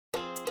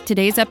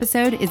Today's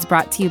episode is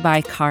brought to you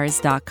by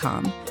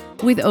Cars.com.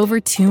 With over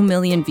 2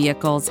 million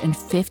vehicles and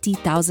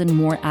 50,000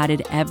 more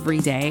added every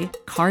day,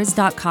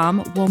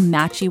 Cars.com will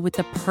match you with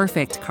the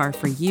perfect car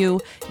for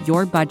you,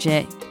 your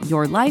budget,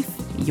 your life,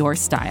 your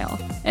style.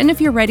 And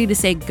if you're ready to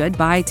say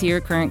goodbye to your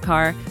current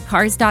car,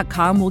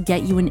 Cars.com will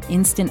get you an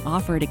instant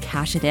offer to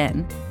cash it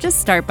in.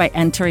 Just start by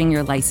entering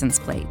your license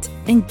plate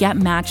and get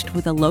matched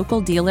with a local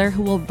dealer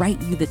who will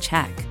write you the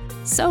check.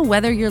 So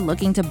whether you're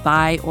looking to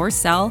buy or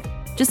sell,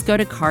 just go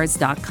to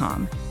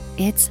Cars.com.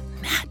 It's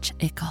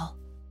magical.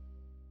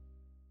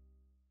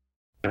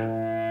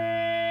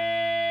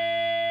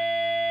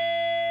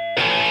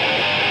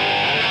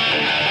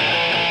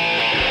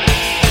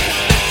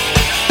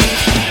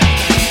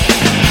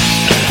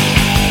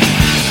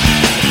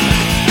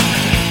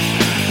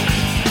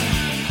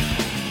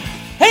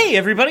 Hey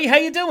everybody, how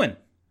you doing?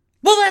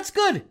 Well, that's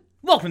good.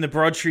 Welcome to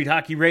Broad Street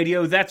Hockey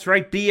Radio. That's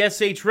right,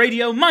 BSH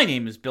Radio. My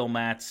name is Bill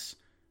Matz.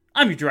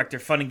 I'm your director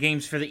of fun and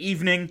games for the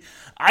evening.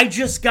 I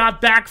just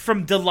got back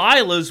from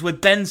Delilah's with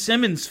Ben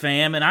Simmons,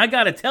 fam, and I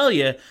gotta tell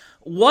you,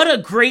 what a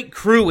great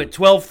crew at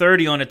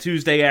 12:30 on a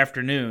Tuesday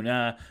afternoon.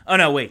 Oh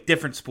no, wait,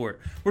 different sport.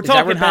 We're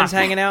talking that where Ben's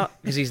hockey. hanging out?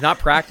 Because he's not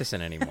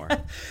practicing anymore.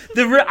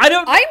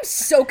 I'm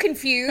so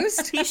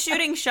confused. He's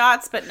shooting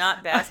shots, but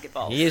not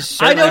basketball. He is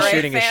certainly right,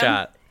 shooting a fam?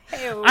 shot.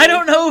 I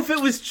don't know if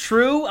it was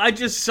true. I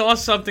just saw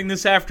something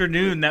this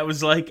afternoon that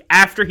was like,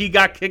 after he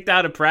got kicked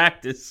out of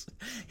practice,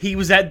 he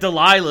was at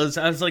Delilah's.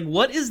 I was like,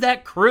 what is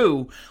that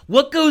crew?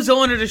 What goes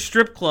on at a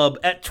strip club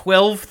at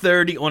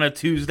 12:30 on a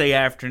Tuesday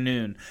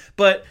afternoon?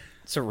 But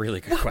It's a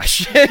really good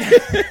question.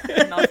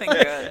 Nothing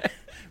good.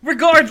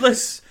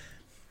 regardless,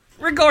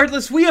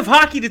 we have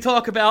hockey to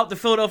talk about. The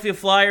Philadelphia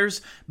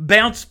Flyers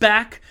bounce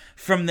back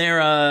from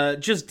their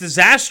just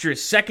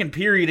disastrous second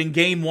period in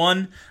Game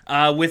 1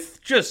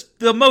 with just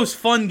the most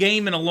fun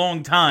game in a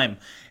long time.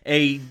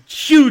 A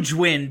huge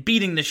win,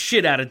 beating the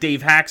shit out of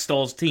Dave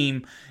Hackstall's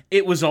team.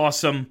 It was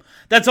awesome.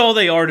 That's all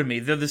they are to me.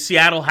 They're the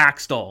Seattle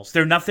Hackstalls.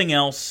 They're nothing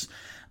else.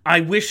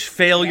 I wish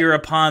failure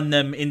upon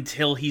them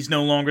until he's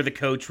no longer the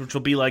coach, which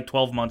will be like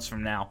 12 months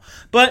from now.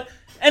 But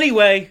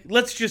anyway,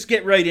 let's just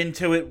get right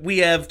into it. We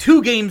have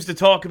 2 games to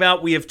talk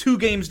about. We have 2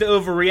 games to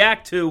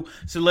overreact to.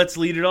 So let's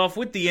lead it off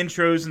with the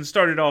intros and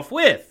start it off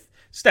with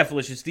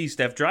Stephalicious D,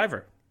 Steph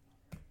Driver.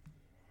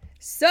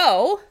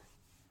 So,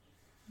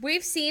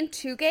 we've seen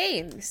 2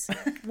 games.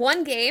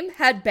 One game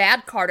had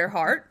bad Carter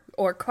Hart,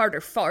 or Carter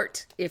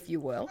Fart, if you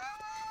will.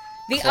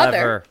 The Clever.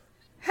 other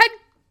had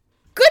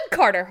good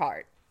Carter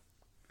Hart.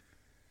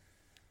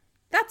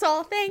 That's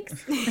all,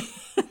 thanks.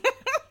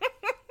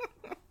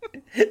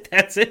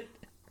 That's it?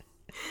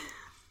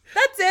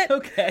 That's it.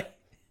 Okay.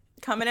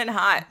 Coming in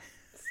hot.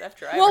 Steph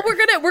Driver. Well,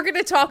 we're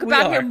gonna talk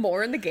about are. him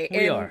more in the game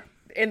We are.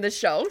 in the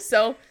show.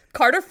 So,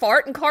 Carter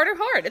Fart and Carter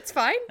Hart, it's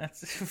fine.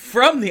 That's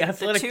from the the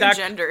Athletic. two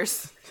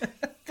genders.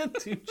 The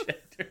 2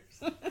 genders.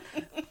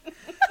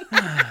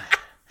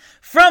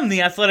 From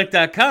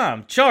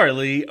theathletic.com,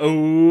 Charlie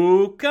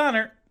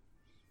O'Connor.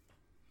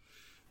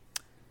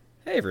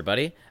 Hey,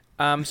 everybody.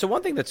 So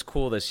one thing that's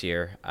cool this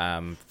year,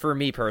 for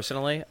me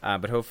personally,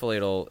 but hopefully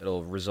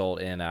it'll result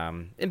in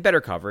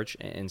better coverage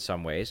in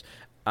some ways.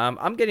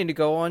 I'm getting to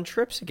go on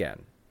trips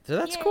again, so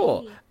that's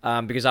cool.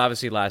 Because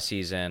obviously last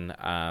season,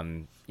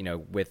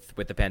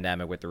 with the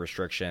pandemic, with the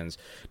restrictions,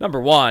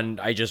 number one,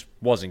 I just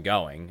wasn't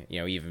going.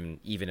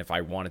 Even if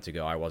I wanted to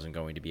go, I wasn't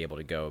going to be able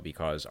to go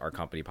because our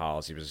company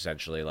policy was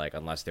essentially like,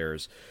 unless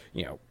there's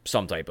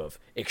some type of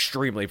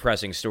extremely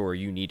pressing story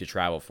you need to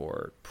travel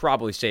for,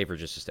 probably safer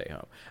just to stay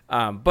home.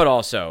 But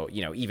also,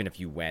 even if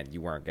you went,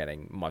 you weren't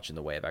getting much in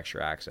the way of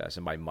extra access,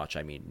 and by much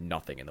I mean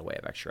nothing in the way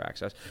of extra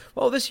access.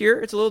 Well, this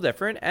year it's a little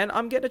different, and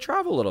I'm getting to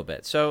travel a little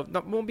bit, so I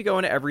won't be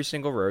going to every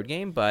single road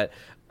game, but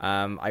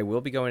I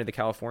will be going to the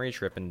California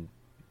trip in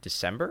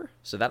December,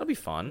 so that'll be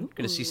fun.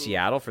 Going to see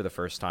Seattle for the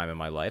first time in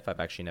my life. I've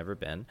actually never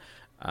been,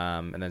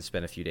 and then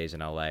spend a few days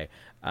in LA.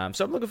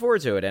 So I'm looking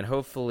forward to it, and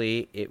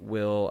hopefully it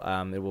will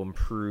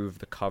improve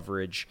the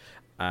coverage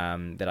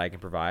that I can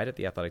provide at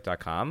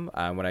theathletic.com.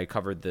 When I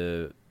covered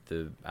the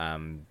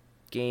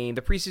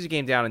preseason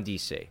game down in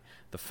DC,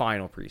 the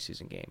final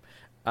preseason game.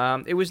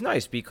 It was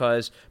nice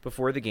because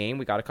before the game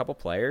we got a couple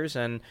players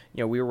and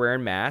we were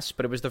wearing masks,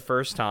 but it was the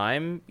first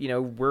time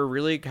we're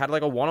really had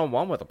like a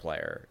one-on-one with a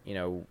player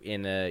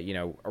in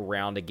a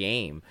around a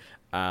game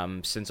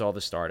since all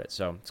this started.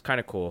 So it's kind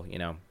of cool,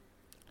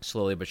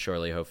 slowly but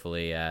surely,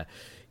 hopefully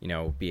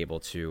be able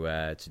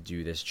to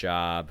do this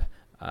job,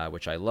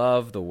 which I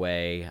love, the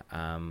way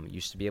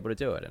used to be able to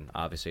do it. And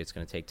obviously it's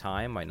going to take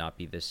time, might not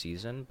be this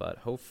season, but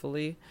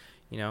hopefully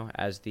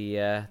as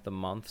the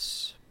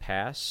months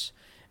pass,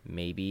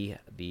 maybe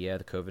the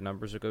COVID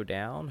numbers will go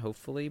down,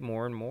 hopefully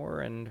more and more,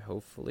 and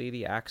hopefully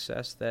the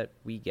access that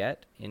we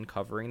get in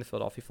covering the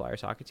Philadelphia Flyers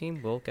hockey team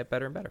will get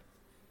better and better.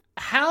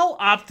 How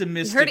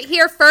optimistic... You heard it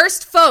here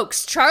first,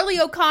 folks. Charlie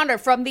O'Connor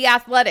from The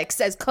Athletic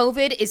says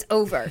COVID is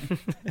over.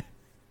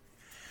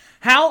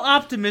 How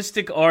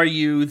optimistic are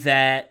you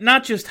that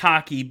not just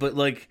hockey, but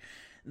like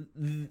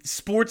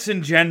sports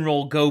in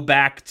general go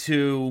back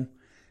to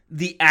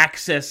the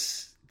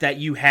access that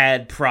you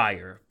had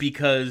prior,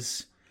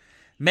 because,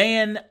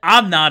 man,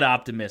 I'm not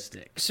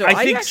optimistic. So I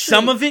I think actually-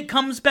 some of it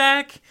comes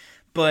back,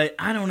 but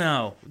I don't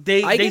know.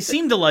 They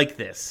seem to like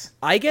this.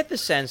 I get the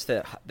sense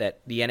that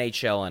the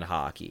NHL and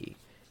hockey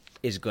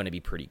is going to be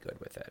pretty good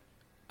with it.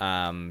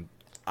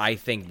 I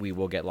think we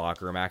will get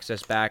locker room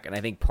access back, and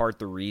I think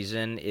the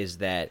reason is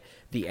that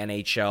the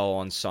NHL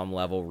on some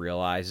level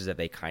realizes that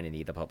they kind of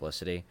need the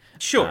publicity.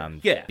 Sure,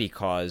 yeah.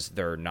 Because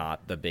they're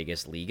not the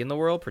biggest league in the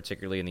world,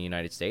 particularly in the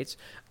United States.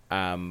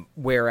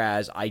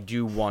 Whereas I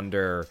do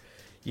wonder,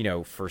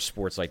 for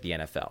sports like the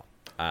NFL,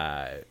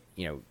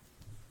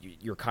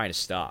 you're kind of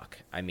stuck.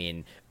 I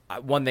mean,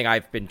 one thing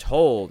I've been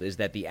told is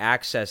that the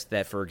access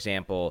that, for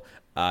example,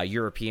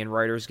 European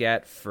writers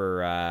get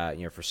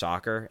for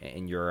soccer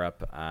in Europe,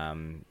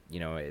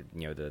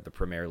 the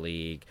Premier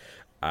League,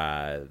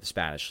 the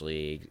Spanish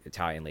League,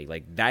 Italian League,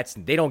 like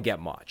they don't get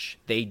much.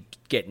 They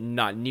get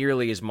not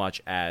nearly as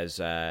much as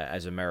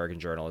American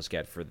journalists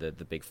get for the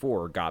Big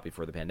Four, or got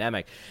before the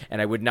pandemic.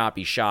 And I would not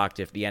be shocked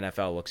if the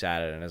NFL looks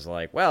at it and is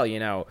like, well, you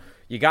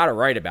got to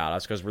write about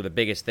us because we're the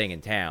biggest thing in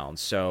town,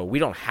 so we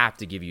don't have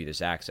to give you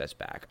this access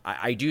back.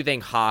 I do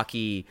think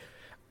hockey.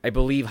 I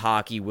believe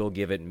hockey will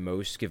give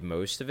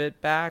most of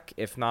it back,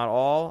 if not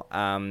all.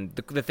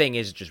 The thing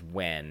is just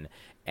when,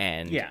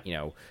 and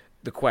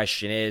the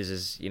question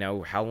is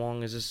how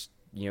long is this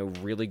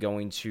really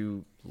going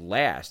to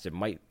last? It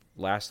might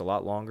last a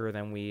lot longer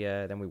than we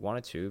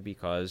wanted to,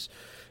 because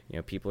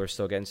people are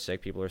still getting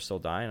sick, people are still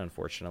dying,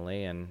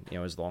 unfortunately, and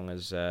as long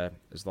as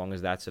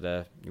that's at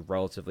a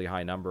relatively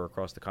high number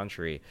across the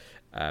country,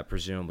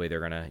 presumably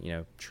they're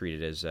gonna treat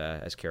it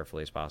as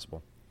carefully as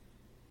possible.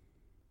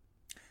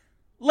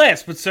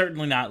 Last but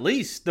certainly not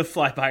least, the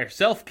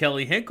fly-by-herself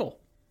Kelly Hinkle.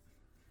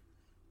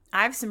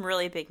 I have some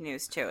really big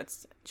news, too.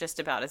 It's just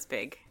about as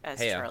big as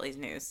Charlie's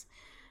news.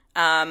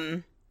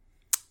 I've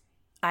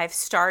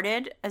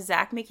started a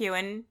Zach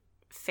McEwen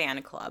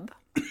fan club.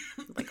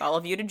 I'd like all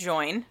of you to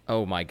join.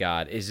 Oh, my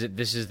God.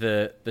 This is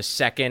the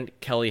second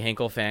Kelly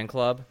Hinkle fan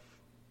club?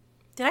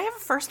 Did I have a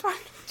first one?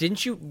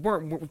 Didn't you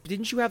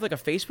have like a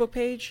Facebook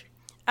page?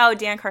 Oh,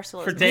 Dan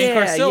Carcillo. For Dan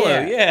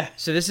Carcillo, yeah.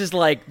 So this is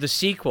like the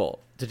sequel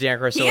to Dan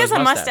Carcillo's He has a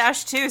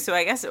mustache too, so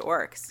I guess it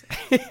works.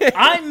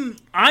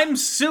 I'm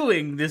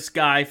suing this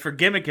guy for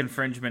gimmick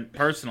infringement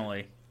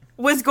personally.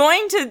 Was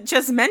going to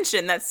just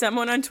mention that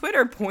someone on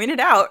Twitter pointed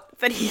out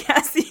that he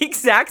has the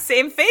exact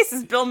same face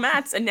as Bill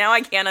Matz, and now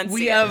I can't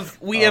unsee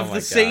it. We have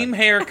the same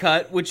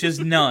haircut, which is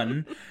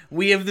none.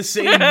 We have the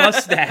same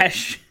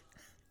mustache.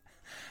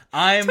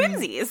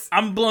 Twinsies.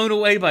 I'm blown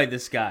away by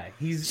this guy.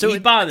 He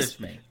bothers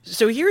me.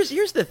 So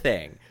here's the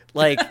thing.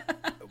 Like,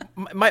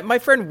 my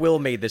friend Will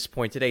made this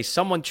point today.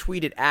 Someone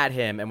tweeted at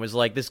him and was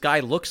like, "This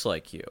guy looks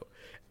like you,"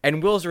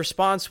 and Will's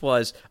response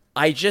was,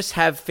 "I just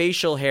have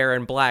facial hair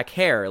and black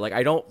hair. Like,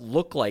 I don't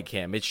look like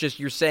him. It's just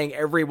you're saying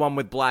everyone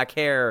with black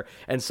hair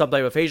and some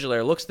type of facial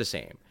hair looks the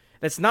same."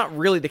 That's not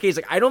really the case.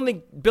 Like, I don't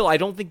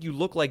think you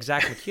look like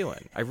Zach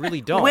McEwen. I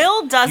really don't.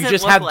 Will doesn't. You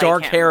just look have like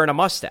dark him. hair and a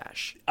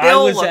mustache. I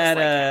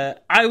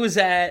was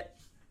at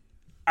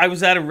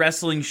a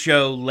wrestling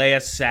show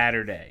last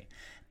Saturday,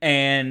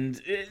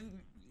 and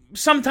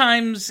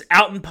sometimes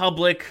out in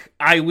public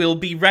I will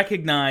be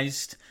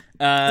recognized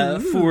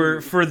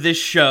for this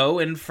show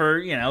and for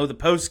the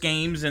post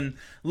games and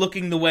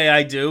looking the way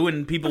I do,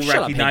 and people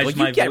recognize my voice.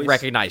 You get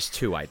recognized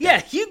too, I think.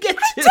 Yeah, you get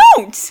to.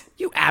 Don't.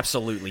 You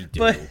absolutely do.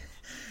 But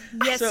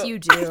Yes, you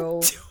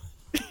do.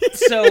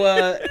 so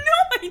No,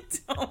 I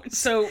don't.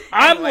 So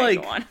Anyway,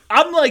 go on.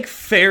 I'm like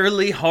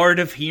fairly hard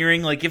of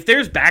hearing. Like, if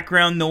there's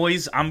background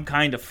noise, I'm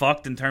kind of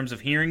fucked in terms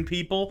of hearing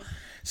people.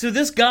 So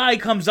this guy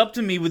comes up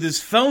to me with his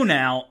phone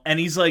out, and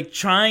he's like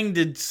trying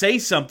to say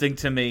something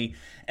to me,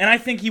 and I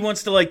think he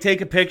wants to like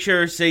take a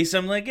picture or say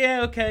something like,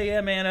 "Yeah, okay,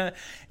 yeah, man,"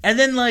 and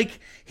then like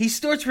he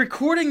starts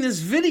recording this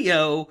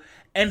video,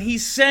 and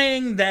he's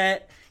saying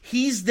that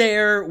he's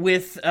there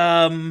with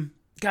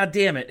God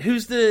damn it,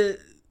 who's the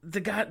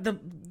guy,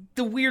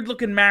 the weird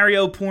looking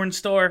Mario porn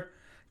star?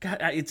 God,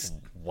 it's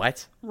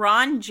what?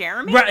 Ron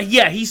Jeremy? Right,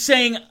 yeah, he's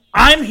saying,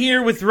 "I'm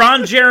here with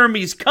Ron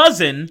Jeremy's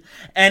cousin,"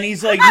 and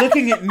he's like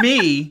looking at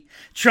me,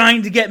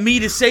 trying to get me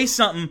to say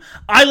something.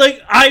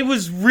 I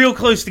was real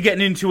close to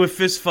getting into a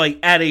fist fight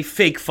at a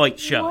fake fight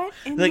show. What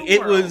in like the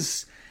it world?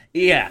 was,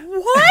 yeah,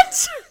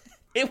 What?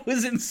 it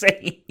was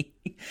insane.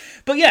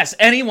 But yes,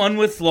 anyone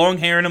with long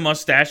hair and a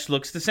mustache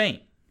looks the same.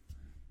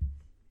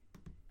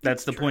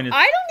 That's the point of.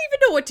 I don't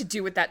even know what to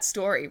do with that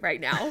story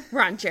right now,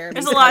 Ron Jeremy.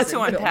 There's a lot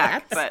to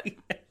unpack, but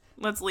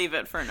let's leave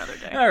it for another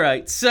day. All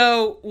right,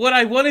 so what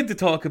I wanted to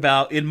talk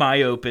about in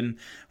my open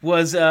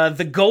was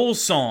the goal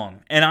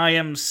song, and I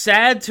am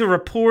sad to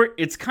report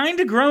it's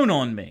kind of grown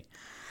on me.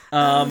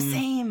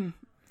 Same.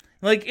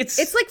 Like it's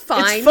like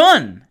fine.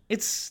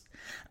 It's fun.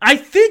 I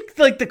think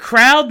like the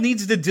crowd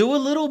needs to do a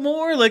little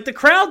more. Like the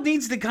crowd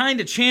needs to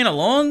kind of chant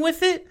along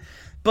with it,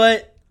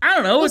 but I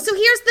don't know. Well, so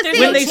here's the when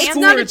thing. they It's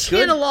score, not a it's good.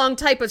 chant-along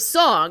type of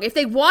song. If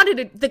they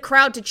wanted the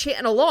crowd to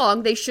chant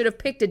along, they should have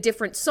picked a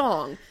different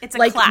song. It's a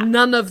like clap.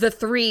 none of the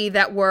three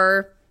that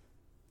were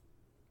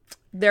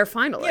their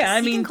finalists. Yeah, I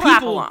You mean, can clap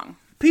people, along.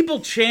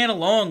 people chant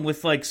along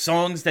with like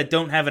songs that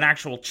don't have an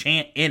actual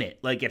chant in it.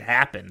 Like it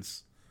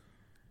happens.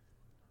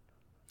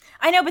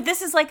 I know, but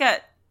this is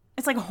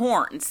it's like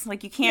horns.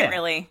 Like you can't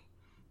really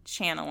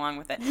chant along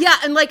with it. Yeah,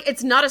 and like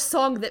it's not a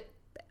song that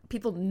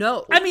people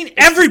know. I mean,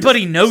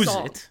 everybody knows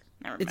song. it.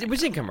 It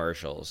was in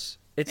commercials.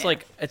 It's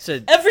like it's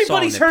a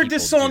Everybody's song that heard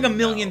this people song do a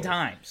million know.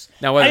 times.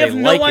 Now, whether I have they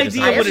no like it is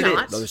idea what it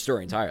not. is. another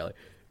story entirely.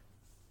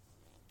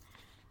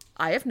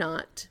 I have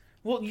not.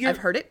 Well, I've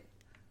heard it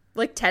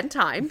like 10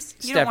 times.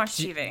 You don't watch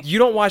TV. You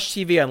don't watch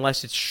TV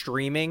unless it's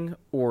streaming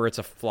or it's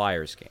a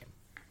Flyers game.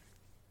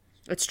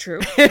 It's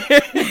true.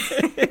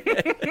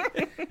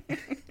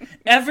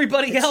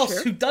 Everybody else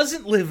who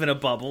doesn't live in a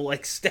bubble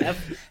like Steph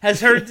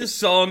has heard this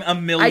song a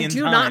million I times.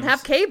 do not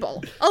have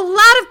cable. A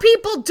lot of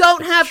people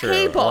don't have True. A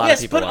cable. lot of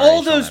Yes, people but our all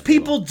age don't those have cable.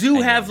 people do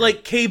I have know.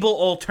 like cable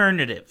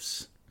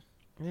alternatives.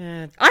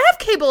 Yeah, I have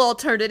cable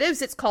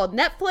alternatives. It's called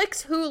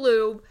Netflix,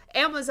 Hulu,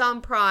 Amazon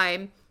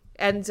Prime,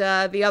 and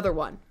the other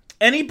one.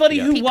 Anybody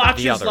Yeah. who The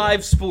watches other live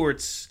one.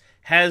 sports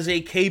has a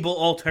cable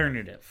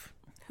alternative.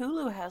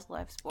 Hulu has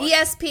live sports.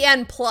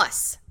 ESPN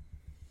Plus.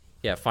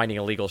 yeah, finding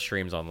illegal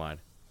streams online.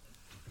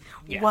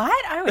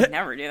 What? I would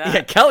never do that.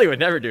 Yeah, Kelly would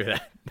never do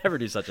that. Never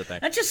do such a thing.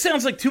 That just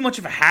sounds like too much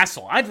of a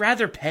hassle. I'd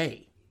rather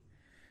pay.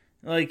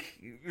 Like,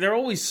 they're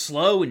always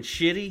slow and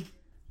shitty.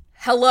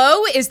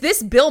 Hello, is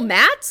this Bill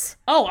Matz?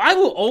 Oh, I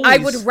will always... I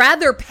would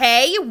rather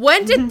pay. Who are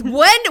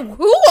you?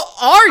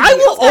 I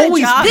will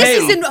always job. pay.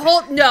 This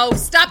isn't no,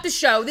 stop the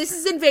show. This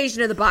is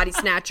Invasion of the Body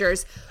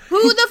Snatchers.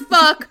 Who the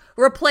fuck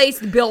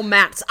replaced Bill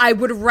Matz? I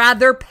would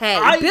rather pay.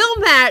 Bill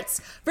Matz,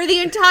 for the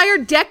entire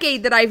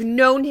decade that I've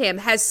known him,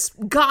 has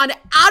gone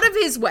out of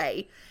his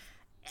way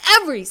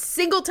every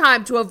single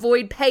time to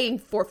avoid paying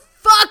for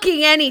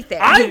fucking anything.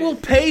 I will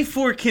pay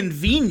for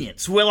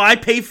convenience. Will I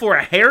pay for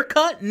a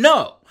haircut?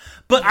 No.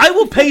 But I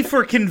will pay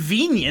for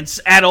convenience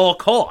at all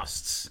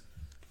costs.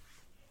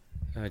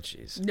 Oh,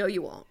 jeez. No,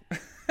 you won't.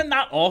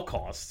 Not all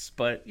costs,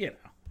 but, you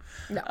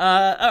know.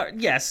 No.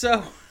 Yeah,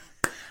 so...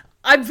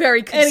 I'm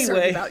very concerned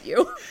Anyway. about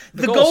you.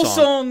 The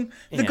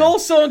goal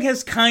song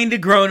has kind of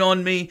grown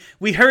on me.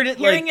 We heard it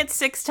Hearing like... it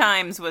 6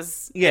 times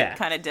was Yeah.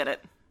 kind of did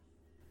it.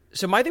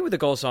 So my thing with the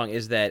goal song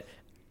is that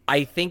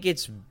I think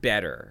it's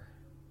better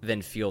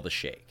than Feel the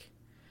Shake.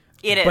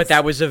 It is. But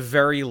that was a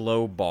very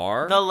low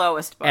bar. the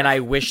lowest bar. And I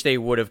wish they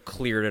would have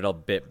cleared it a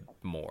bit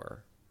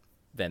more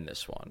than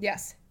this one.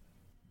 Yes.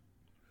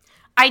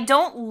 I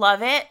don't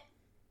love it,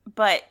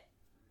 but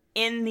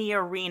in the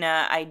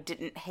arena, I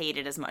didn't hate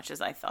it as much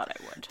as I thought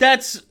I would.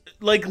 That's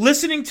like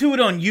listening to it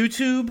on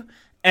YouTube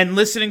and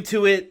listening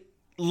to it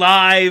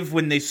live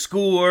when they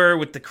score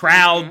with the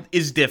crowd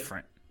is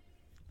different.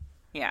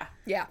 Yeah.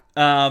 Yeah.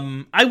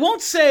 I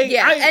won't say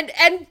Yeah,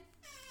 and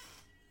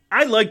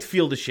I liked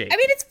Feel the Shake. I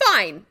mean, it's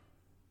fine.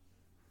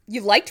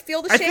 You liked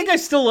Feel the I Shake? think I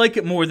still like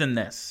it more than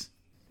this.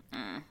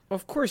 Well,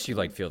 of course you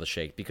like Feel the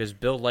Shake because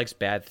Bill likes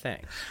bad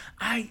things.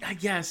 I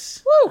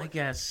guess. Woo. I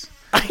guess.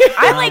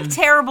 I like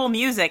terrible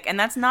music, and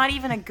that's not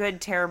even a good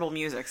terrible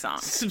music song.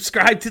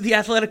 Subscribe to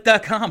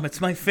theathletic.com.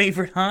 It's my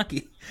favorite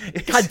hockey.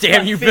 God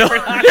damn you, Bill.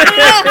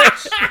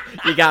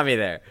 You got me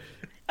there.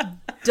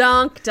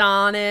 Dunked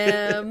on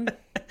him.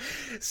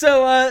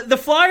 So the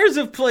Flyers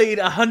have played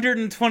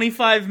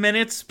 125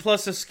 minutes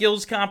plus a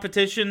skills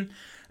competition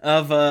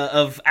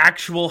of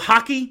actual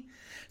hockey.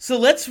 So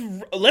let's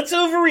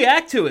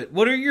overreact to it.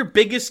 What are your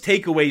biggest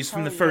takeaways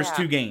from the first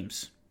 2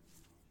 games?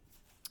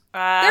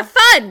 They're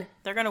fun.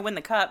 They're going to win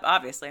the cup,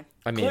 obviously.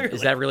 I mean, Clearly.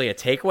 is that really a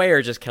takeaway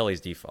or just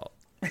Kelly's default?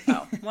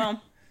 Oh,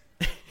 well.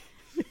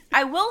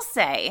 I will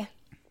say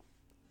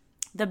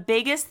the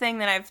biggest thing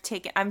that I've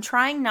taken, I'm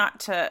trying not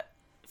to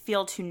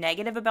feel too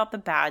negative about the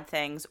bad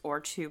things or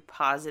too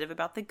positive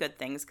about the good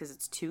things because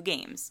it's 2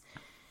 games.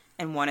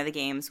 And one of the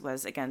games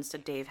was against a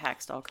Dave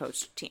Haxtell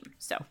coached team.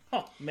 So,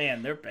 Oh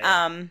man, they're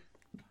bad.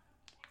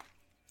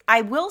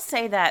 I will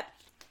say that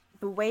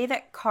the way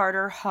that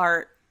Carter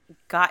Hart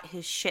got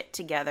his shit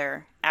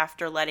together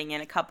after letting in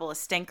a couple of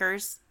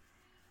stinkers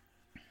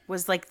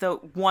was like the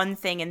one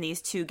thing in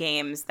these 2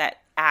 games that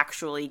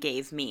actually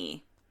gave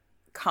me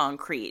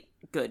concrete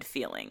good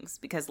feelings.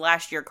 Because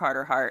last year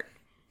Carter Hart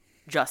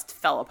just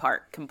fell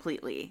apart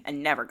completely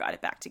and never got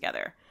it back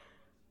together.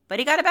 But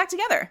he got it back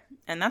together,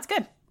 and that's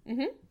good.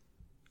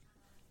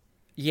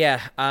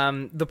 Yeah,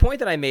 the point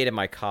that I made in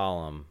my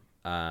column,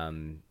 I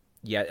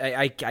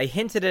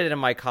hinted at it in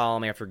my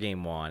column after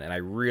game 1, and I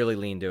really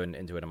leaned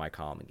into it in my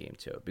column in game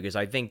 2, because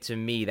I think to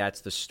me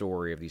that's the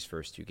story of these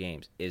first 2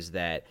 games, is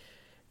that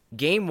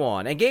game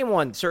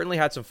 1 certainly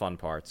had some fun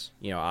parts.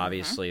 You know,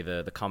 obviously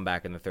the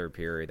comeback in the third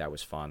period, that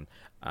was fun.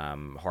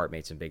 Hart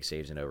made some big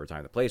saves in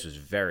overtime. The place was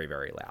very,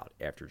 very loud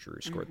after Drew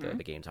scored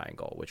the game-tying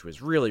goal, which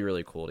was really,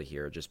 really cool to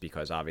hear, just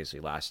because obviously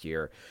last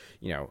year,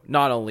 you know,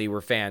 not only were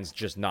fans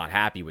just not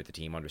happy with the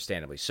team,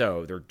 understandably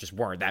so, there just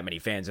weren't that many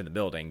fans in the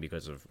building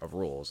because of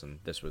rules, and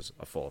this was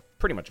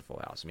pretty much a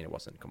full house. I mean, it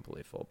wasn't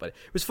completely full, but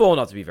it was full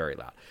enough to be very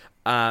loud.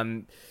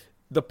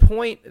 The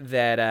point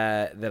that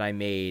I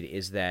made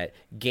is that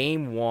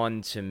game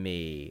 1 to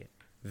me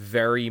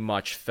very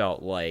much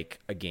felt like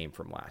a game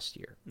from last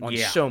year on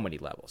Yeah. so many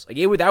levels.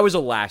 Like that was a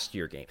last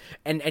year game,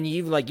 and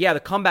you like, yeah, the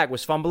comeback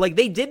was fun, but like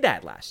they did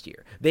that last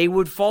year. They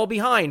would fall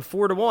behind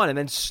 4-1 and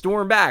then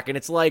storm back, and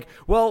it's like,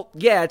 well,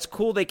 yeah, it's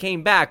cool they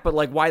came back, but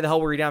like, why the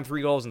hell were you down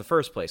 3 goals in the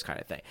first place,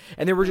 kind of thing.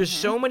 And there were just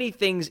so many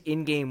things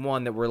in game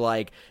one that were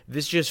like,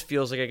 this just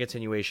feels like a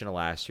continuation of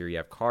last year. You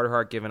have Carter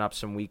Hart giving up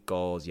some weak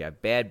goals, you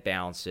have bad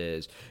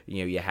bounces,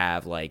 you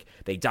have like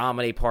they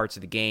dominate parts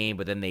of the game,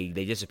 but then they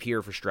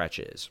disappear for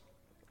stretches.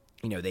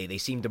 They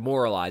seem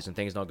demoralized when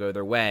things don't go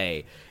their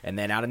way, and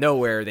then out of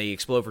nowhere they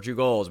explode for 2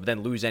 goals, but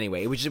then lose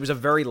anyway. It was a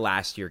very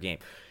last year game.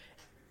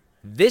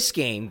 This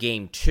game,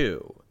 game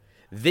 2,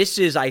 this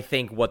is, I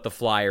think, what the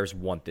Flyers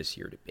want this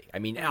year to be. I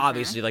mean,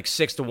 obviously, like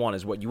 6-1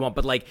 is what you want,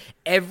 but like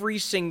every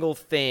single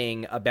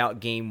thing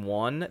about game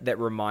 1 that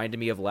reminded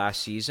me of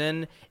last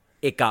season,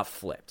 it got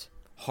flipped.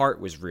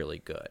 Hart was really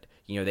good.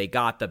 They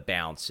got the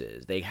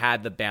bounces. They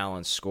had the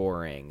balanced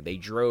scoring. They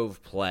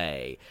drove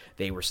play.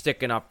 They were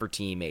sticking up for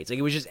teammates. Like,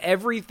 it was just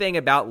everything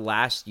about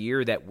last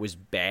year that was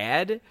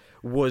bad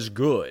was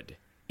good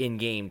in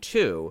game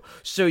 2.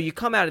 So you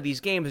come out of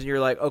these games and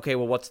you're like, okay,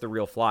 well, what's the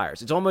real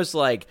Flyers? It's almost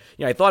like,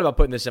 I thought about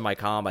putting this in my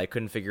column. I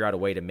couldn't figure out a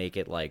way to make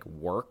it like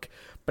work.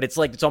 But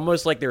it's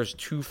almost like there's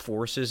 2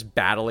 forces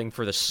battling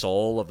for the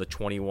soul of the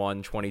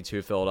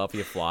 21-22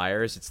 Philadelphia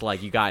Flyers. It's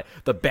like you got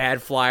the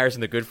bad Flyers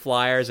and the good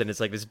Flyers, and it's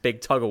like this big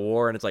tug of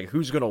war, and it's like,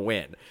 who's going to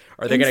win?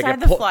 Are they going to get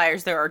the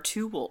Flyers? There are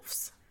 2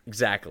 wolves.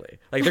 Exactly.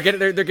 Like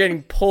they're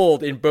getting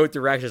pulled in both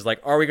directions.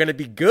 Like, are we going to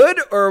be good,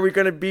 or are we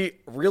going to be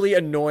really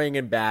annoying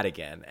and bad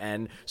again?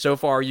 And so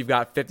far, you've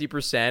got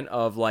 50%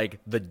 of like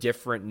the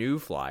different new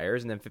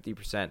Flyers, and then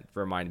 50%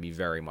 reminded me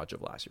very much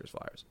of last year's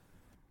Flyers.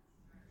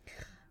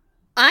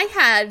 I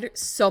had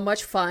so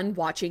much fun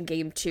watching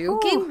game 2. Ooh.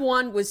 Game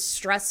 1 was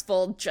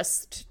stressful.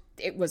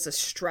 It was a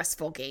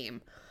stressful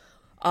game.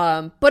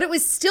 But it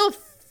was still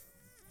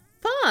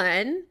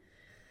fun.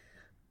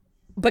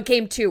 But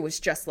game 2 was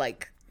just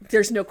like,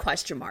 there's no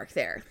question mark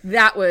there.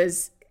 That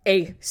was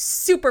a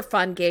super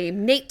fun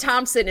game. Nate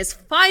Thompson is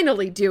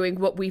finally doing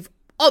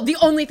the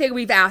only thing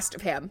we've asked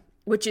of him,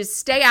 which is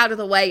stay out of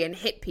the way and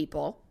hit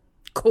people.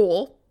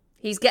 Cool.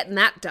 He's getting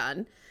that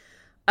done.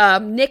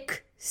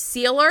 Nick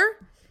Seeler,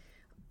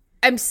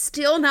 I'm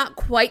still not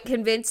quite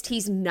convinced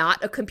he's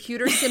not a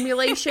computer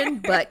simulation,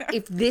 but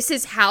if this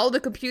is how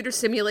the computer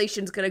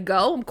simulation's going to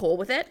go, I'm cool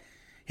with it.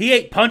 He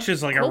ate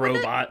punches like a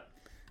robot.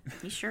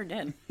 He sure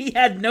did. He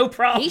had no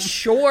problem. He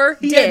sure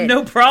did. He had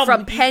no problem.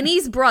 From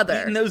Penny's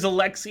brother. Eating those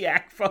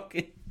Alexiak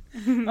fucking...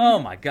 Oh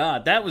my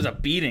God, that was a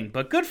beating,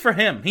 but good for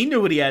him. He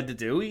knew what he had to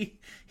do. He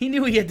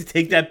knew he had to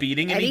take that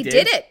beating, and he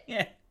did it.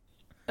 Yeah.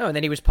 Oh, and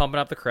then he was pumping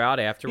up the crowd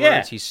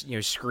afterwards. Yeah.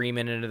 He's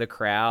screaming into the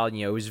crowd.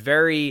 It was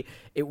very.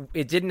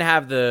 It didn't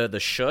have the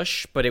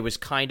shush, but it was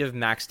kind of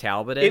Max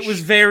Talbot-ish. It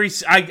was very.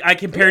 I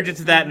compared it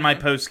to that in my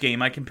post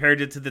game. I compared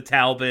it to the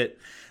Talbot.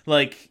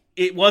 Like,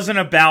 it wasn't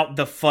about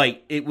the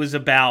fight. It was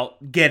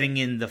about getting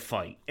in the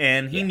fight,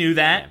 and he knew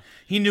that. Yeah.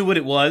 He knew what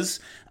it was.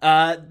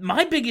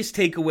 My biggest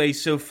takeaway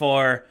so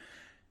far,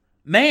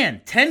 man,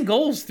 10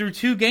 goals through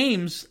 2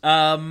 games.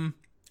 I'm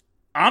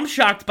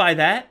shocked by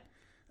that.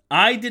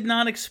 I did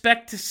not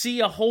expect to see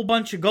a whole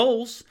bunch of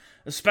goals,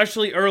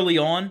 especially early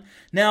on.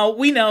 Now,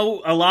 we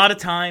know a lot of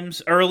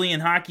times early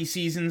in hockey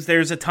seasons,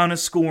 there's a ton of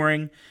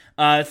scoring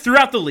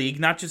throughout the league,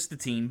 not just the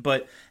team,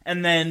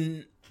 and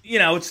then,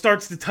 it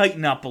starts to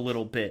tighten up a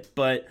little bit.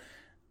 But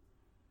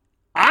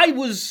I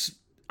was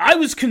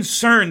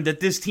concerned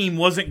that this team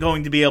wasn't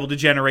going to be able to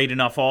generate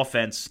enough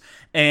offense,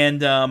 and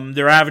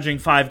they're averaging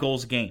 5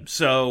 goals a game.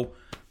 So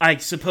I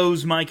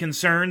suppose my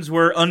concerns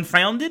were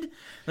unfounded.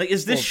 Like,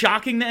 is this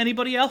shocking to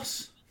anybody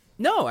else?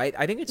 No, I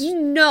think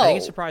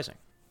it's surprising.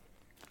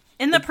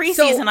 In the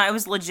preseason, I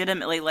was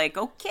legitimately like,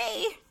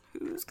 okay,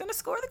 who's going to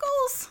score the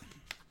goals?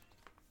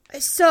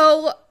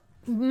 So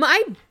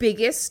my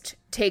biggest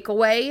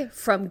takeaway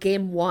from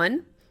game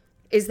 1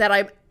 is that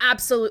I'm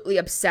absolutely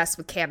obsessed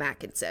with Cam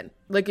Atkinson.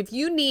 Like, if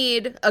you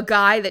need a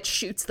guy that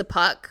shoots the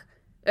puck,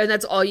 and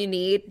that's all you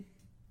need,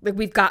 like,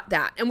 we've got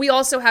that. And we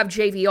also have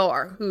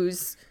JVR,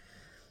 who's,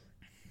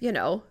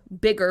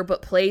 bigger,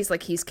 but plays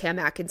like he's Cam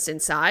Atkinson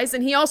size,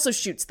 and he also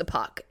shoots the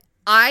puck.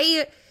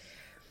 I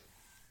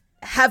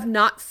have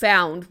not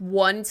found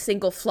one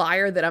single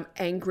Flyer that I'm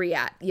angry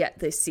at yet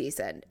this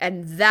season,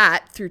 and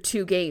that, through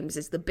 2 games,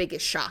 is the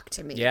biggest shock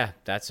to me. Yeah,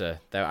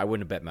 I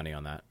wouldn't have bet money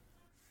on that.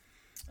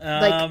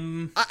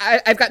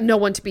 I've got no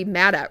one to be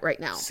mad at right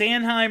now.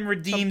 Sanheim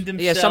redeemed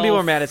himself. Yeah, some people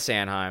are mad at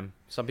Sanheim.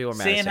 Some people are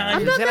mad at Sanheim.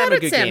 I'm not Sanheim mad had a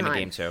at good game in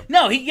game 2.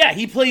 No,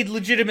 he played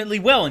legitimately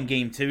well in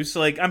game 2. So,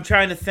 like, I'm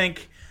trying to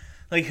think,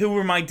 like, who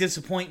were my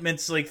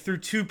disappointments? Like, through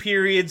 2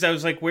 periods, I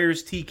was like,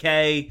 where's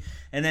TK?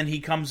 And then he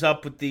comes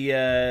up with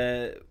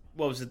the,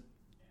 what was it?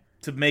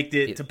 To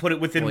put it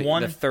within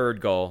 1. The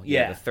third goal.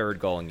 Yeah, the third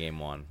goal in game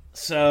 1.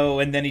 So,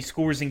 and then he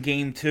scores in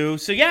game 2.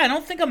 So, yeah, I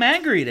don't think I'm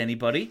angry at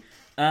anybody.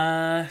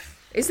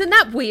 Isn't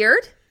that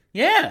weird?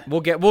 Yeah.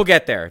 We'll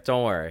get there.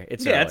 Don't worry.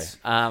 It's early.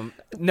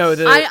 No,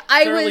 it's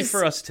early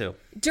for us too.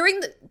 During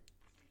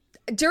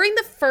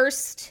the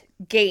first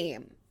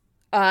game,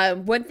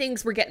 when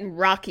things were getting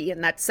rocky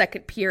in that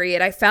second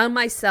period, I found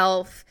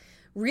myself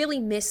really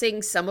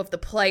missing some of the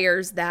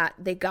players that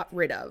they got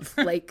rid of.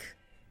 Like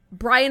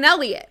Brian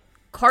Elliott.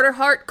 Carter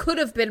Hart could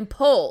have been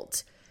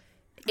pulled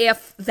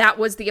if that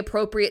was the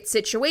appropriate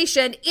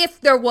situation, if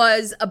there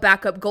was a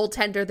backup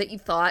goaltender that you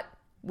thought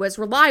was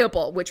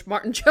reliable, which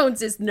Martin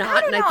Jones is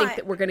not, and I think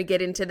that we're going to get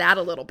into that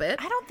a little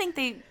bit. I don't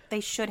think they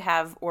should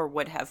have or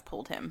would have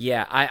pulled him.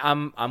 Yeah,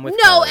 I'm with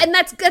No, Kelly. and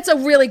that's a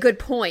really good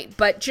point,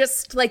 but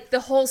just like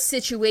the whole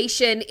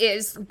situation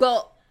is,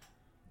 well,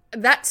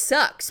 that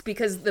sucks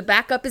because the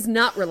backup is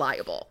not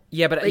reliable.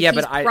 Yeah, but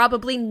he's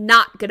probably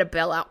not going to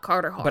bail out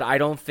Carter Hart. But I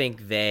don't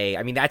think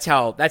that's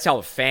how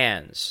the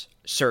fans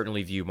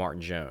certainly view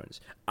Martin Jones.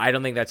 I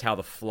don't think that's how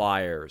the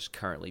Flyers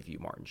currently view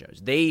Martin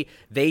Jones. They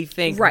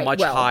think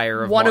much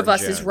higher of one Martin of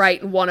us Jones. is right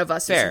and one of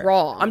us Fair. is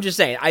wrong. I'm just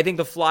saying, I think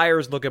the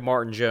Flyers look at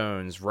Martin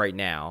Jones right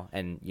now,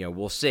 and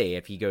we'll see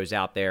if he goes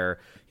out there.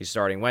 He's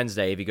starting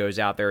Wednesday. If he goes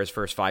out there his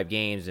first 5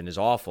 games and is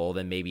awful,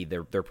 then maybe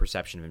their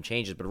perception of him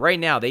changes. But right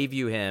now, they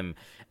view him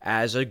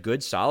as a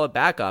good, solid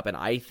backup, and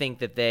I think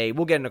that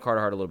we'll get into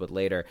Carter Hart a little bit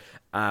later.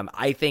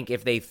 I think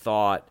if they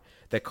thought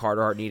that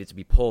Carter Hart needed to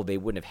be pulled, they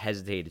wouldn't have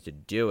hesitated to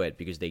do it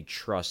because they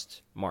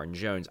trust Martin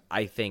Jones.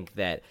 I think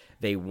that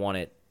they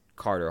wanted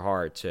Carter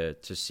Hart to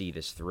see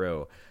this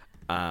through.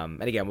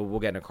 And again, we'll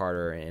get into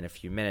Carter in a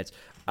few minutes.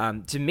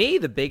 To me,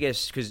 the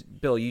biggest, because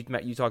Bill,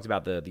 you talked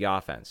about the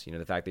offense.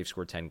 The fact they've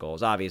scored 10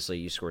 goals. Obviously,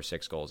 you score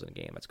 6 goals in a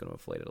game, that's going to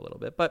inflate it a little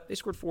bit. But they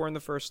scored 4 in the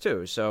first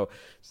 2, so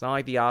it's not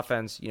like the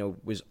offense,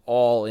 was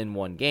all in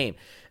one game.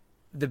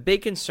 The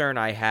big concern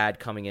I had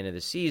coming into the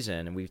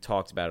season, and we've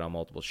talked about it on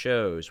multiple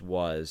shows,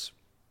 was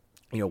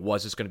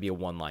this going to be a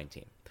one-line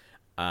team?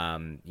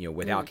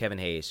 Without Kevin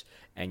Hayes,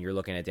 and you're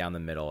looking at down the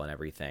middle and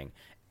everything.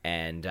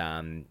 And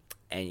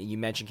you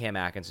mentioned Cam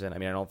Atkinson. I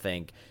mean, I don't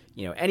think,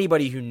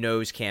 anybody who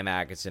knows Cam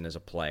Atkinson as a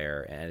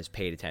player and has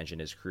paid attention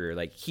to his career,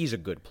 like, he's a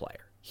good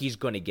player. He's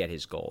going to get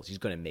his goals. He's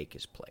going to make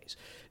his plays.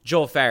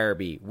 Joel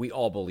Farabee, we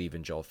all believe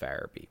in Joel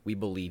Farabee. We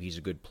believe he's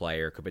a good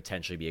player, could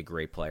potentially be a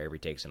great player if he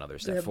takes another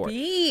step forward.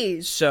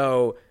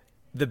 So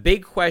the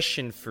big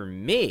question for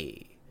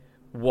me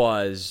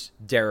was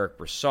Derek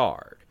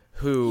Brassard,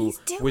 who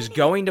was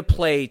going to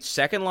play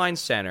second-line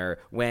center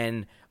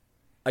when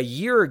a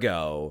year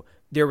ago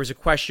there was a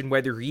question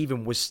whether he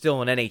even was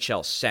still an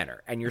NHL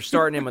center. And you're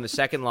starting him on the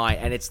second line,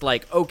 and it's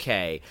like,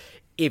 okay,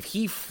 if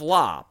he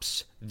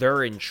flops,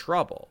 they're in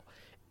trouble.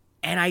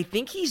 And I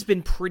think he's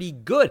been pretty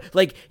good.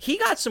 Like, he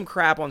got some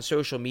crap on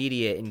social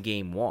media in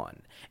Game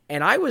 1.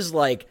 And I was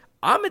like,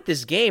 I'm at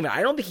this game, and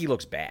I don't think he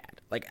looks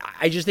bad. Like,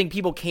 I just think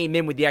people came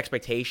in with the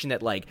expectation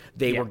that, like,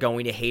 they were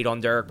going to hate on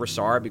Derek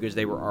Brassard because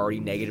they were already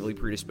negatively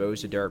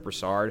predisposed to Derek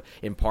Brassard,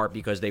 in part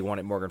because they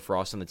wanted Morgan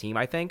Frost on the team,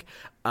 I think.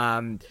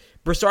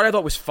 Brassard, I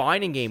thought, was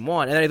fine in Game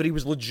 1, and I thought he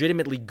was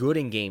legitimately good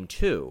in Game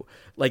 2.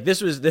 Like,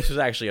 this was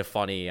actually a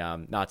funny,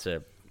 not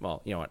to,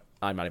 well, you know what?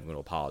 I'm not even going to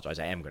apologize.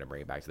 I am going to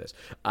bring it back to this.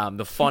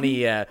 The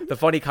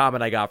funny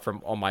comment I got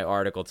on my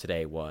article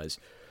today was,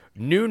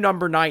 new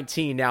number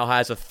 19 now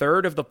has a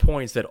third of the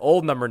points that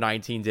old number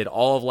 19 did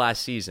all of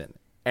last season,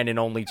 and in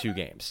only 2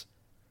 games.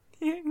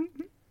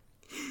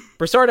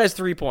 Brassard has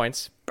 3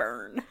 points.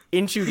 Burn.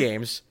 In 2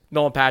 games.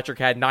 Nolan Patrick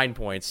had 9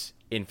 points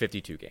in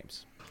 52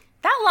 games.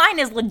 That line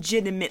is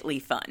legitimately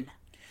fun.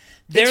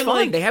 It's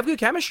fun. They have good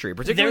chemistry,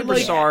 particularly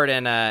Brassard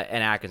and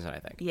Atkinson, I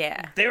think.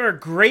 Yeah. They're a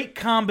great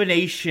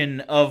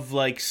combination of,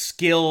 like,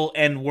 skill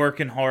and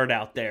working hard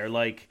out there.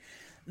 Like,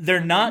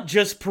 they're not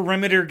just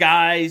perimeter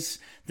guys.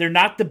 They're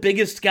not the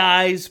biggest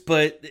guys,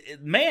 but,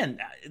 man,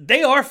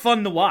 they are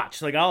fun to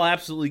watch. Like, I'll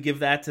absolutely give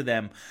that to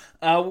them.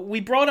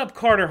 We brought up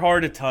Carter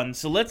Hart a ton,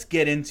 so let's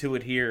get into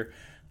it here.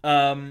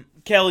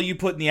 Kelly, you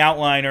put in the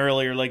outline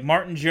earlier, like,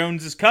 Martin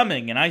Jones is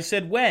coming, and I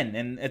said when.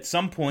 And at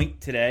some point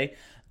today,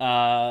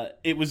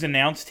 it was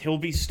announced he'll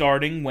be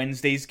starting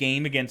Wednesday's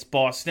game against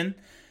Boston.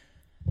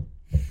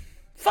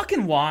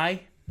 Fucking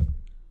why?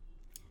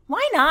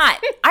 Why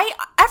not?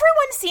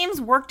 Everyone seems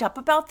worked up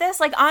about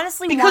this. Like,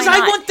 honestly, because why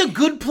not? I want the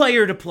good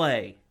player to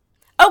play.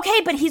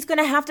 Okay, but he's going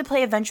to have to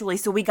play eventually,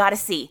 so we got to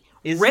see.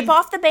 Rip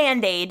off the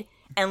Band-Aid,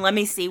 and let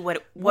me see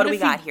what do we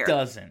got here. What if he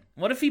doesn't?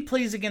 What if he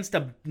plays against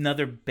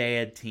another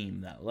bad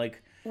team, though?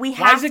 Like, we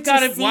have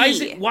to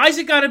see. Why is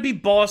it got to be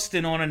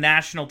Boston on a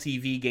national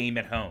TV game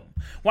at home?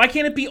 Why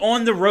can't it be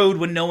on the road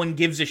when no one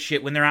gives a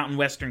shit when they're out in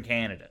Western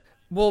Canada?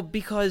 Well,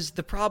 because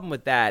the problem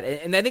with that,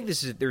 and I think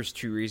there's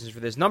 2 reasons for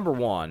this. Number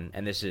one,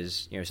 and this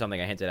is something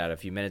I hinted at a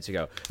few minutes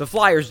ago, the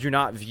Flyers do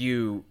not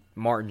view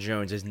Martin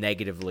Jones as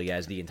negatively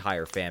as the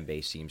entire fan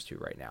base seems to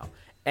right now.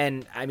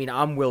 And, I mean,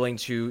 I'm willing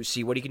to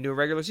see what he can do in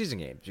regular season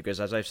games because,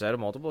 as I've said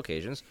on multiple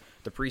occasions,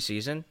 the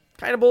preseason,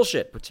 kind of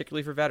bullshit,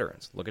 particularly for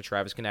veterans. Look at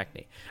Travis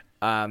Konechny.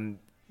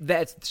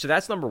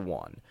 That's number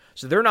one.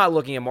 So they're not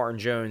looking at Martin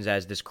Jones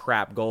as this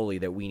crap goalie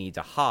that we need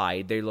to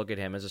hide. They look at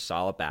him as a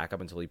solid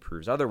backup until he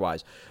proves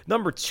otherwise.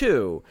 Number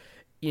two,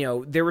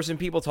 there were some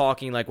people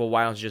talking like, well,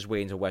 why don't you just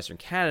wait until Western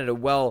Canada?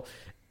 Well,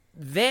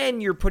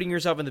 then you're putting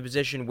yourself in the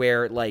position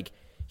where, like,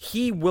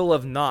 he will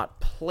have not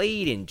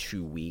played in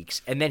 2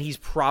 weeks, and then he's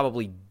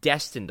probably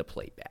destined to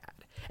play bad.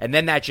 And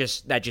then that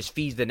just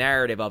feeds the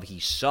narrative of he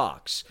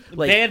sucks.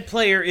 Like, bad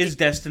player is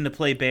destined to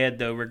play bad,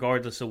 though,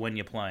 regardless of when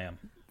you play him.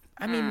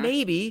 I mean,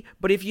 maybe,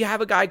 but if you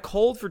have a guy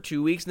cold for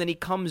 2 weeks and then he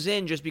comes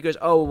in just because,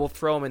 we'll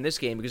throw him in this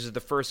game because it's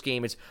the first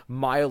game, it's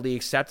mildly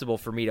acceptable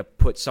for me to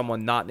put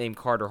someone not named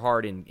Carter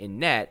Hart in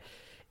net,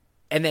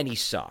 and then he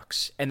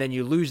sucks. And then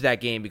you lose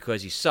that game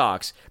because he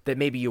sucks that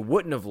maybe you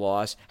wouldn't have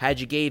lost had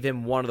you gave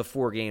him one of the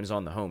 4 games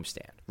on the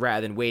homestand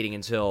rather than waiting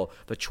until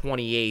the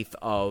 28th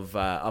of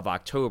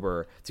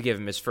October to give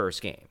him his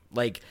first game.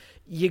 Like,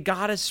 you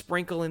got to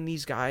sprinkle in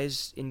these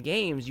guys in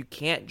games. You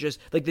can't just,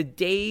 like, the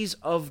days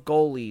of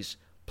goalies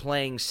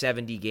playing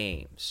 70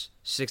 games,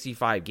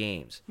 65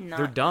 games,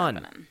 they're done.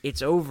 Happening.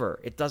 It's over.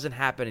 It doesn't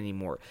happen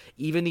anymore.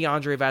 Even the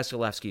Andrei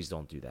Vasilevskys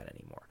don't do that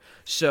anymore.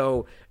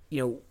 So,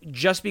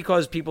 just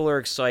because people are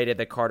excited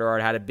that Carter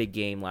Hart had a big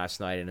game last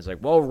night and it's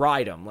like, well,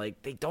 ride him.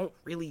 Like, they don't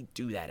really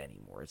do that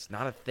anymore. It's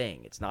not a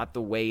thing. It's not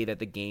the way that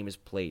the game is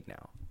played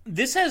now.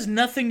 This has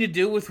nothing to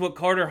do with what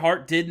Carter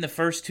Hart did in the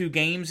first 2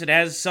 games. It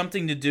has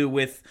something to do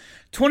with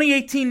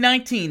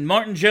 2018-19,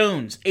 Martin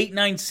Jones,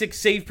 .896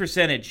 save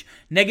percentage,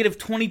 negative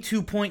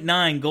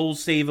 22.9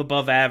 goals save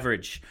above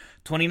average.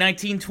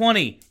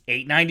 2019-20,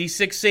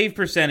 .896 save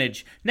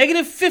percentage,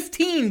 negative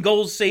 15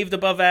 goals saved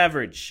above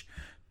average.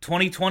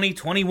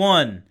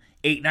 2020-21,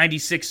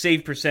 .896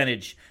 save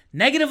percentage,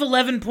 negative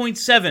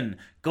 11.7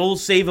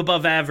 goals save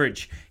above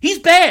average. He's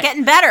bad.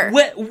 Getting better.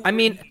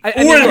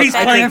 He's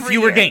playing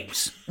fewer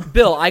games.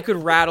 Bill, I could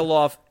rattle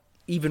off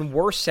even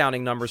worse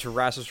sounding numbers for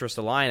Rasmus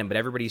Ristolainen, but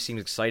everybody seems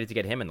excited to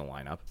get him in the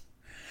lineup.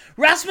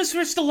 Rasmus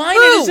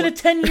Ristolainen isn't a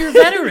 10-year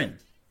veteran.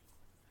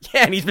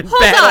 Yeah, and he's been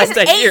bad last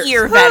 10 years.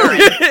 8-year veteran.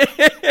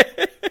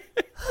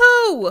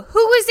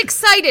 Who is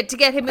excited to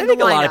get him in the lineup? I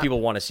think a lot of people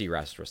want to see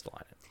Rasmus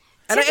Ristolainen.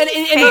 And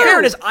in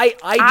fairness, I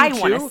do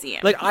too. want to see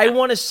him. I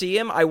want to see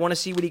him. I want to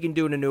see what he can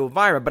do in a new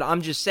environment. But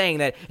I'm just saying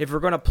that if we're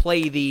going to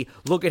play the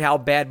look at how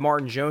bad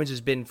Martin Jones has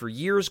been for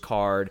years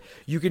card,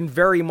 you can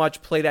very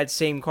much play that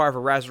same card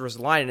for Rasmus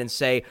Ristolainen and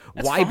say,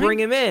 why bring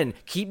him in?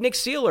 Keep Nick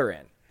Seeler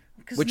in.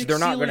 Which Nick they're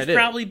not going to do.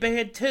 Probably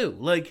bad too.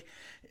 Like,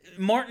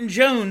 Martin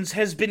Jones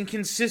has been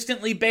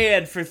consistently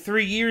bad for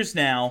 3 years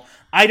now.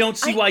 I don't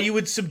see why you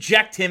would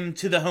subject him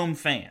to the home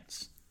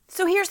fans.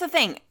 So here's the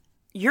thing.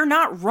 You're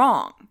not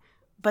wrong.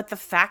 But the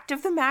fact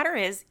of the matter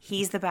is,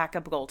 he's the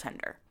backup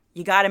goaltender.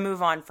 You got to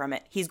move on from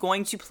it. He's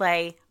going to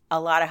play a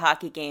lot of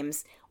hockey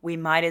games. We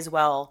might as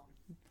well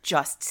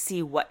just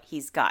see what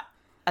he's got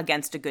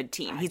against a good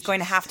team. He's going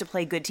to have to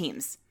play good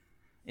teams.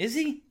 Is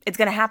he? It's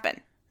going to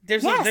happen.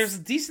 There's a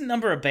decent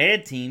number of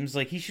bad teams.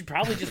 Like, he should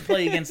probably just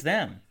play against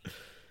them.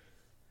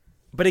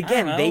 But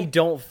again, they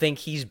don't think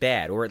he's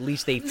bad, or at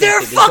least they think they're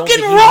they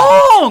fucking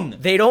wrong.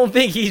 They don't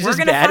think he's as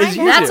bad as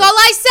you do. That's all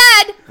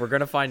I said. We're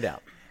gonna find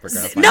out.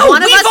 No,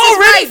 One of we've us is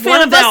already right. One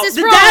found of us out. is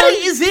The wrong. data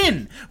is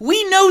in.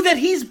 We know that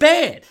he's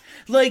bad.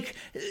 Like,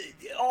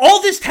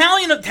 all this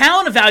talent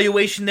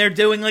evaluation they're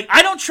doing, like,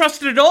 I don't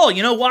trust it at all.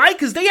 You know why?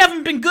 Because they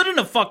haven't been good in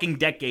a fucking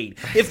decade.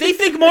 If they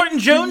think Martin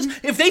Jones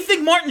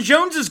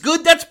is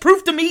good, that's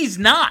proof to me he's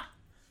not.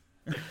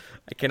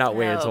 I cannot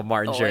wait until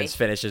Martin boy. Jones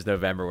finishes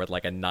November with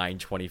like a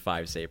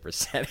 .925 save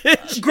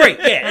percentage. Great,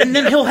 yeah, and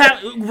then he'll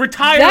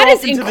retire That off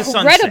is into the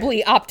sunset.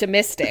 incredibly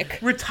optimistic.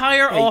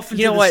 Retire off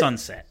into you know the what?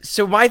 sunset.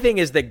 So my thing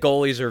is that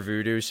goalies are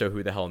voodoo, so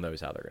who the hell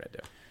knows how they're going to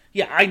do?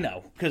 Yeah, I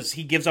know, because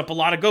he gives up a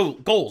lot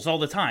of goals all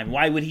the time.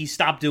 Why would he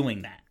stop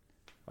doing that?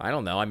 I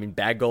don't know. I mean,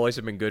 bad goalies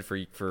have been good for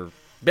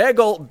bad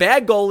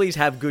goalies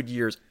have good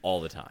years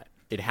all the time.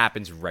 It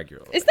happens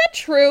regularly. Is that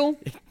true?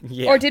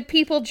 Yeah. Or did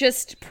people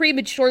just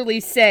prematurely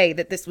say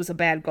that this was a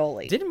bad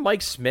goalie? Didn't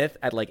Mike Smith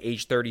at like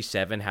age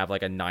 37 have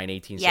like a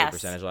 .918 save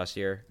percentage last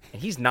year?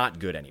 And he's not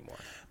good anymore.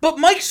 But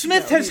Mike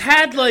Smith has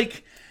had,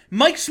 like,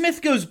 Mike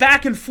Smith goes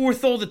back and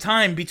forth all the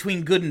time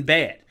between good and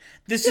bad.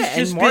 This has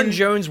just and Martin been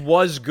Jones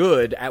was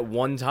good at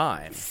one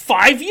time.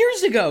 5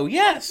 years ago,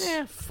 yes.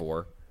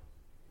 4.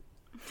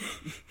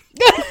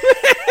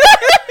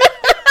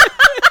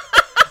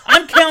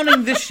 I'm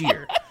counting this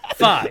year.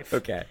 5.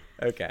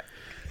 Okay.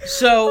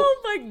 So,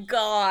 Oh my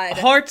god.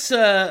 Hart's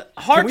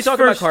Can we talk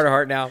about Carter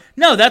Hart now?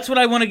 No, that's what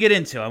I want to get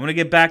into. I want to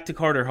get back to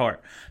Carter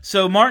Hart.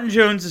 So Martin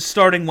Jones is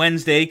starting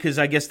Wednesday because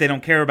I guess they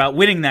don't care about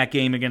winning that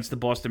game against the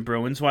Boston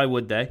Bruins. Why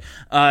would they?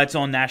 It's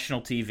on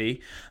national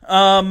TV.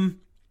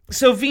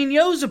 So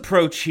Vigneault's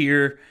approach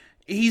here,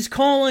 he's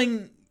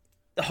calling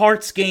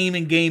Hart's game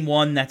in Game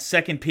 1, that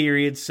second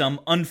period, some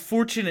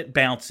unfortunate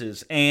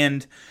bounces.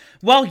 And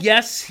while,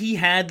 yes, he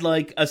had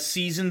like a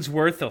season's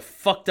worth of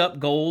fucked up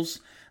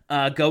goals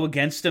go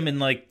against him in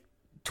like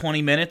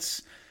 20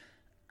 minutes,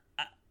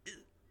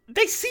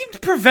 they seemed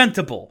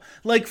preventable.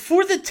 Like,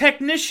 for the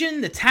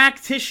technician, the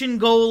tactician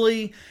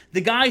goalie,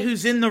 the guy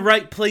who's in the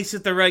right place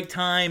at the right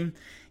time,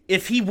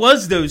 if he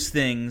was those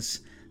things,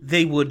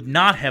 they would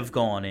not have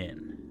gone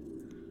in.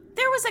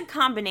 There was a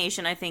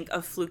combination, I think,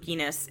 of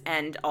flukiness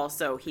and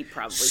also he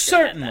probably should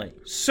have had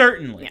that.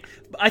 Certainly. Yeah.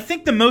 I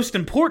think the most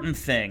important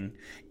thing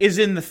is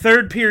in the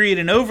third period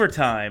in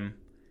overtime,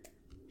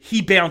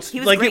 he bounced. He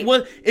was like great.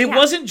 It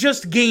wasn't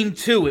just game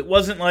 2. It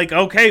wasn't like,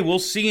 okay, we'll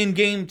see in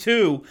game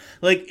 2.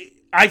 Like,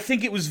 I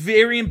think it was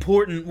very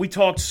important. We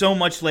talked so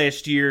much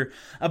last year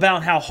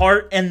about how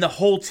Hart and the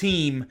whole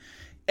team,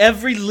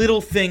 every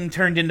little thing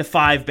turned into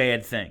 5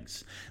 bad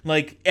things.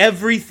 Like,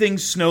 everything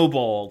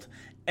snowballed.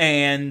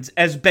 And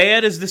as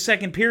bad as the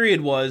second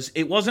period was,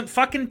 it wasn't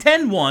fucking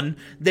 10-1.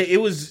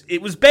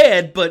 It was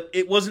bad, but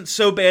it wasn't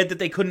so bad that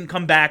they couldn't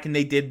come back, and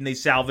they did, and they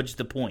salvaged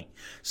the point.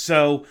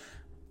 So,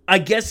 I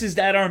guess is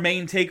that our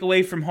main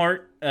takeaway from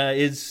Hart,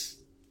 is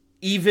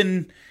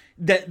even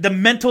that the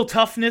mental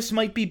toughness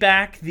might be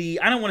back.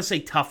 I don't want to say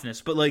toughness,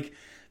 but like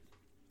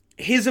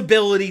his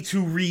ability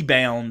to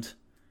rebound,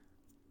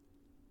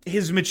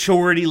 his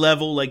maturity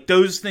level, like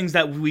those things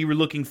that we were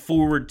looking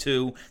forward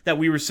to, that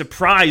we were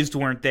surprised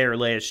weren't there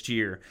last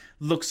year,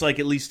 looks like,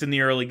 at least in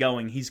the early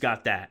going, he's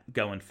got that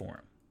going for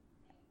him.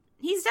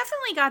 He's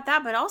definitely got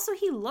that, but also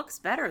he looks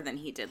better than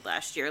he did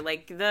last year.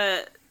 Like,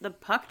 the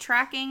puck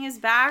tracking is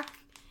back.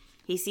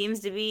 He seems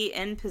to be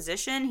in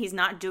position. He's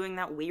not doing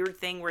that weird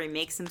thing where he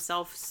makes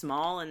himself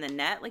small in the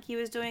net like he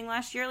was doing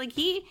last year. Like,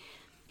 he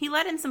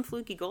let in some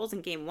fluky goals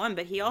in game 1,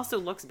 but he also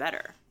looks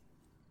better.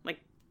 Like,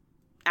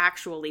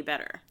 actually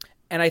better.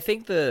 And I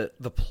think the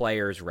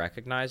players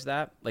recognize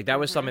that. Like, that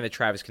was something that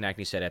Travis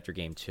Konechny said after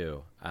game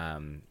 2.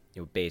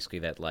 Basically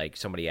that, like,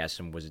 somebody asked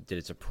him, did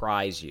it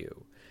surprise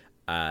you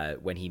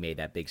when he made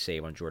that big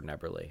save on Jordan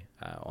Eberle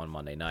on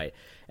Monday night?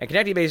 And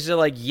Konechny basically said,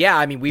 like, yeah,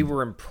 I mean, we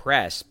were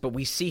impressed, but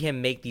we see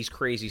him make these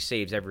crazy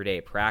saves every day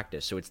at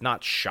practice, so it's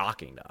not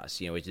shocking to us.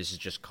 This is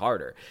just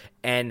Carter.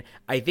 And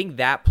I think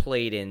that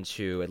played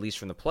into, at least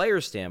from the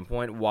player's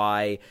standpoint,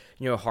 why,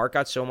 Hart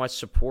got so much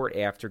support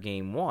after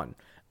game 1.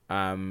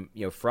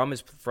 From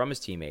his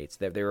teammates,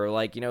 that they were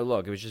like,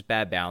 look, it was just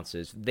bad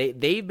bounces.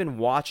 They've been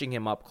watching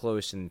him up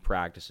close in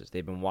practices.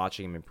 They've been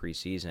watching him in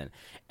preseason.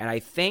 And I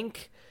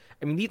think,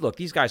 look,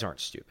 these guys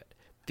aren't stupid.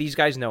 These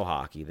guys know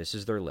hockey. This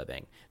is their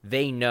living.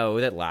 They know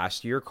that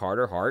last year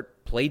Carter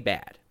Hart played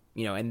bad,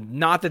 and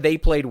not that they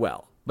played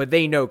well, but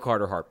they know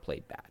Carter Hart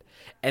played bad.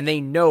 And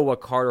they know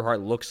what Carter Hart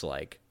looks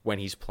like when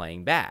he's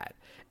playing bad.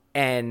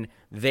 And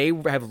they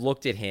have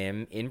looked at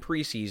him in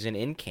preseason,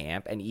 in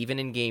camp, and even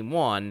in game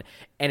 1,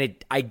 and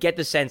I get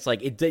the sense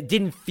like it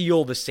didn't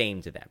feel the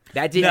same to them.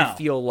 That didn't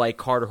feel like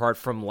Carter Hart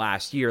from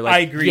last year. Like, I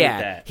agree with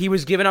that. He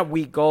was giving up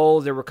weak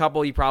goals. There were a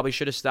couple he probably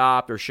should have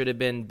stopped or should have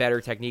been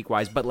better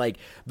technique-wise. But like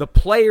the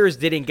players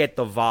didn't get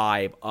the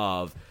vibe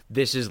of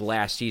this is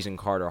last season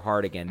Carter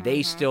Hart again.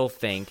 They still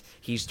think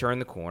he's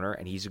turned the corner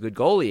and he's a good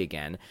goalie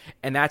again,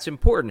 and that's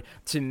important.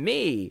 To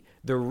me,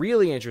 the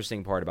really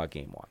interesting part about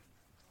game 1,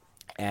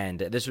 and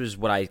this was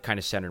what I kind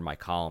of centered my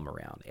column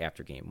around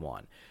after game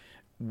 1,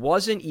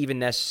 wasn't even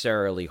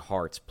necessarily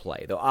Hart's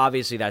play, though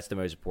obviously that's the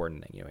most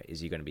important thing. Is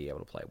he going to be able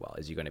to play well?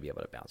 Is he going to be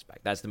able to bounce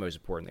back? That's the most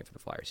important thing for the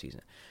Flyers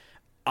season.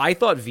 I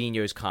thought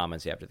Vigneault's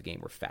comments after the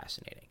game were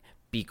fascinating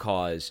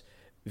because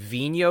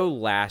Vigneault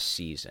last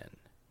season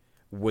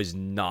was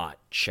not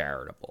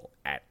charitable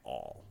at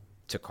all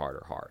to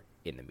Carter Hart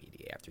in the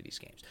media after these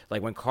games.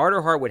 Like when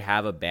Carter Hart would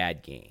have a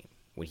bad game,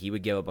 when he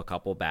would give up a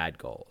couple bad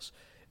goals,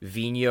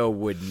 Vigneault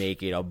would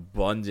make it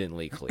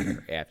abundantly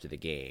clear after the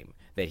game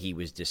that he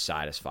was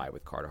dissatisfied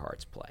with Carter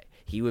Hart's play.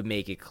 He would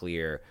make it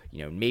clear,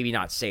 maybe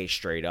not say it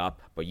straight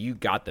up, but you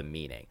got the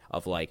meaning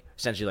of like,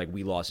 essentially like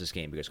we lost this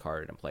game because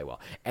Carter didn't play well.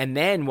 And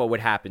then what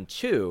would happen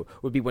too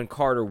would be when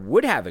Carter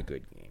would have a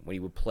good game, when he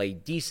would play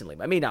decently,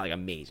 not like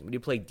amazing, but he'd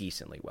play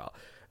decently well.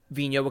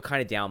 Vigneault would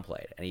kind of downplay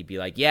it, and he'd be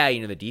like, yeah,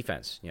 the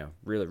defense,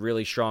 really,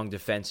 really strong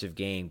defensive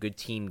game, good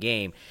team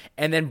game.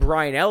 And then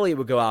Brian Elliott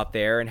would go out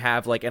there and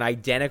have like an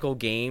identical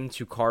game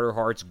to Carter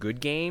Hart's good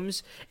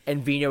games,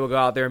 and Vigneault would go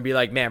out there and be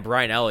like, man,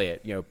 Brian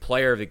Elliott,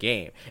 player of the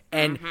game.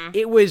 And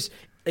it was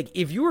like,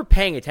 if you were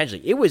paying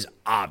attention, it was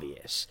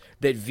obvious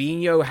that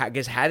Vigneault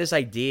had this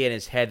idea in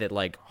his head that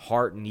like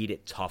Hart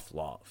needed tough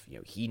love.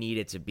 He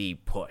needed to be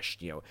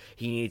pushed.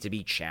 He needed to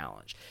be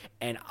challenged.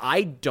 And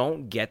I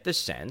don't get the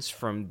sense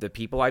from the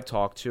people I've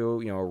talked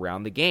to,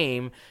 around the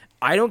game,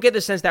 I don't get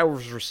the sense that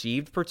was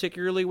received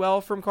particularly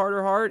well from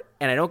Carter Hart,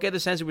 and I don't get the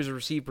sense it was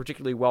received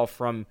particularly well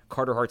from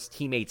Carter Hart's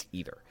teammates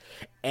either.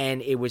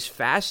 And it was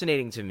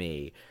fascinating to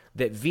me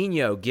that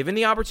Vigneault, given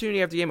the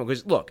opportunity after the game,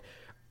 because look,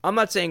 I'm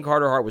not saying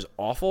Carter Hart was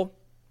awful,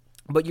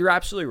 but you're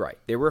absolutely right.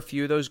 There were a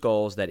few of those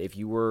goals that if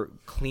you were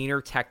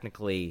cleaner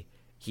technically,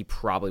 he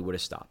probably would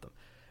have stopped them.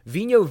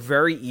 Vigneault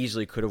very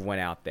easily could have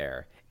went out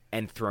there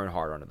and thrown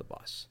Hart under the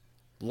bus.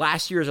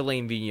 Last year's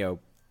Alain Vigneault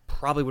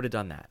probably would have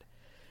done that.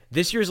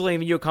 This year's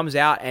Alain Vigneault comes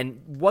out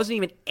and wasn't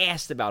even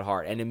asked about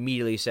Hart and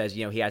immediately says,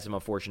 he had some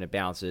unfortunate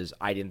bounces.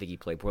 I didn't think he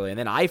played poorly. And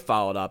then I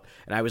followed up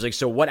and I was like,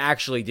 so what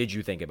actually did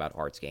you think about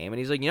Hart's game? And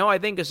he's like, I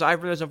think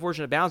aside from those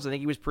unfortunate bounces, I think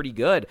he was pretty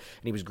good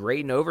and he was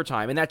great in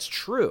overtime. And that's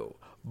true.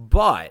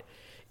 But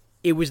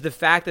it was the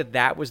fact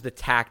that was the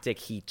tactic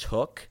he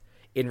took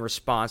in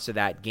response to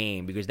that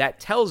game, because that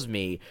tells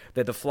me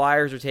that the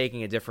Flyers are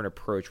taking a different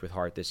approach with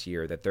Hart this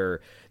year, that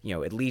they're,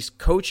 at least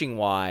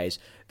coaching-wise,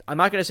 I'm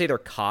not going to say they're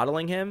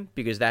coddling him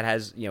because that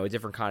has, a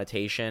different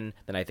connotation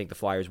than I think the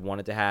Flyers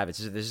wanted to have.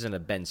 This isn't a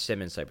Ben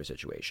Simmons type of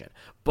situation.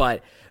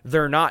 But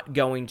they're not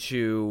going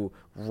to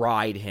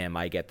ride him,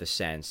 I get the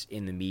sense,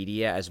 in the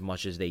media as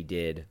much as they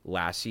did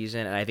last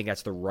season. And I think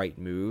that's the right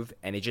move.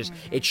 And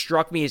it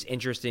struck me as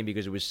interesting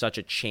because it was such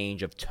a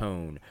change of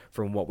tone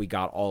from what we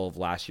got all of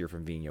last year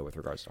from Vigneault with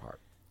regards to Hart.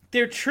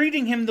 They're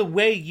treating him the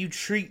way you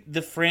treat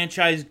the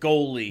franchise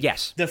goalie.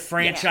 Yes. The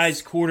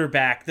franchise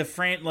quarterback.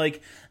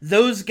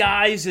 Those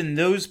guys in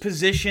those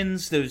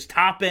positions, those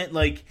top end,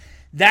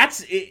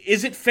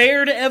 is it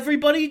fair to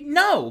everybody?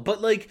 No.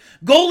 But,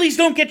 goalies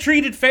don't get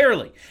treated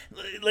fairly.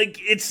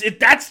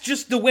 That's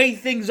just the way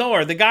things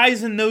are. The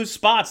guys in those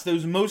spots,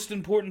 those most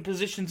important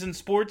positions in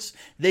sports,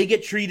 they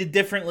get treated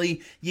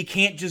differently. You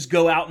can't just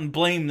go out and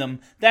blame them.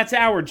 That's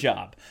our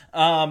job.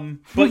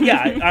 But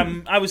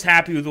yeah, I was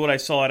happy with what I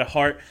saw out of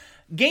Hart.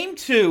 Game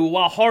 2,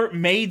 while Hart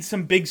made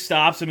some big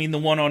stops, the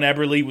one on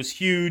Eberle was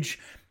huge.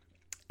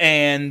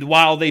 And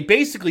while they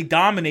basically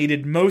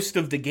dominated most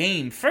of the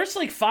game,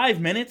 first 5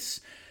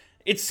 minutes,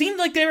 it seemed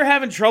like they were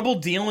having trouble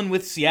dealing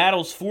with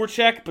Seattle's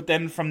forecheck, but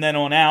then from then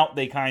on out,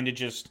 they kind of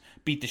just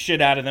beat the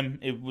shit out of them.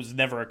 It was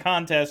never a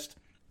contest.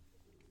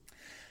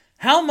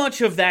 How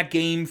much of that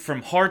game,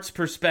 from Hart's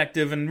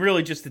perspective, and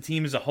really just the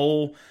team as a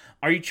whole,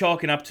 are you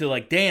chalking up to,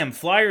 damn,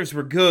 Flyers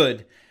were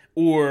good,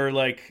 or,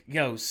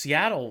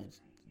 Seattle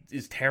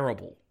is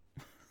terrible?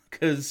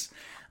 Because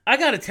I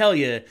gotta tell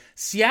you,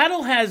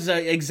 Seattle has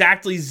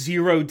exactly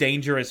 0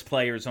 dangerous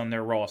players on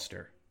their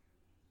roster.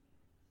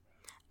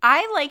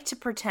 I like to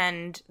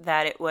pretend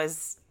that it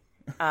was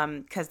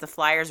because the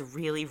Flyers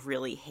really,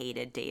 really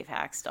hated Dave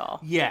Haxtell.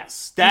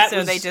 Yes,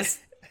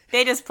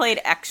 they just played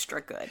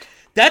extra good.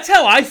 That's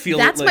how I feel.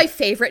 That's my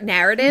favorite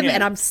narrative,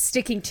 and I'm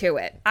sticking to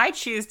it. I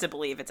choose to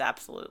believe it's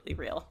absolutely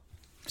real.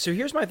 So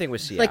here's my thing with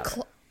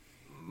Seattle.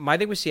 My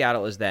thing with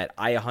Seattle is that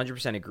I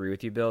 100% agree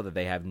with you, Bill, that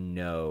they have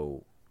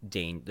no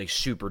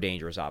super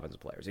dangerous offensive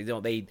players. We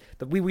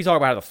talk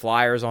about how the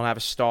Flyers don't have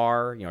a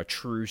star, a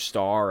true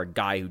star, a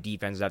guy who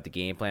defenses have the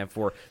game plan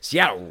for.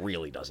 Seattle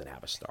really doesn't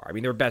have a star.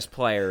 Their best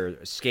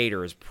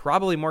skater is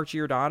probably Mark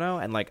Giordano,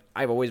 and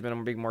I've always been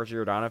a big Mark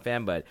Giordano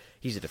fan, but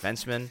he's a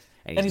defenseman,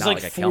 and he's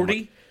not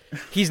 40.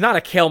 He's not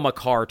a Cale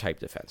Makar type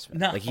defenseman.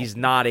 No. He's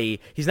not a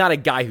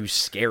guy who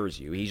scares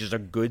you. He's just a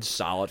good,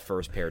 solid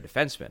first pair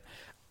defenseman.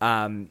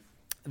 God,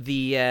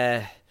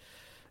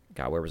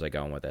 where was I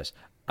going with this?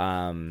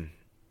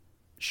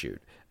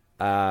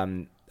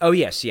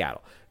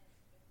 Seattle.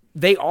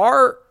 They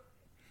are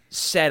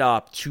set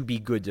up to be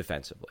good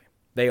defensively.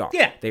 They are.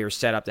 Yeah. They are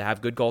set up to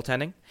have good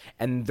goaltending,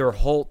 and their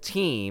whole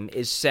team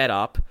is set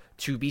up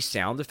to be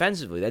sound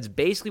defensively. That's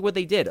basically what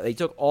they did. They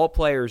took all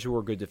players who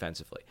were good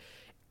defensively.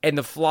 And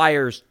the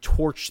Flyers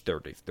torched their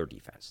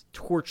defense,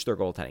 torched their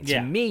goaltending. Yeah.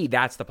 To me,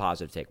 that's the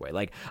positive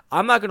takeaway.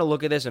 I'm not going to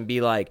look at this and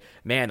be like,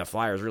 man, the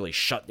Flyers really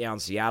shut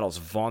down Seattle's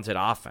vaunted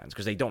offense,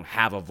 because they don't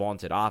have a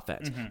vaunted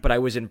offense. Mm-hmm. But I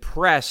was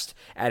impressed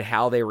at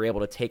how they were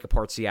able to take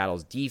apart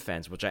Seattle's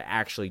defense, which I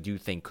actually do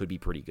think could be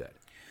pretty good.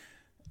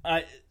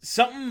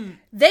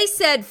 They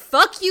said,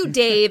 fuck you,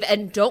 Dave,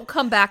 and don't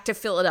come back to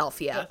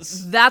Philadelphia.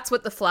 That's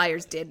what the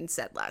Flyers did and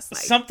said last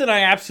night. Something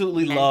I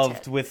absolutely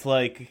loved with,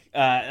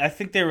 I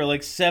think there were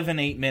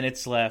 7-8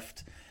 minutes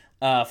left.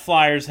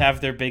 Flyers have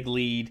their big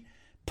lead.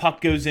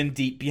 Puck goes in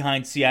deep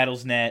behind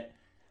Seattle's net.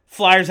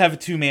 Flyers have a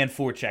 2-man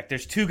forecheck.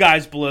 There's 2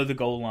 guys below the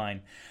goal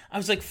line. I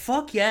was like,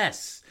 fuck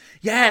yes.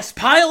 Yes,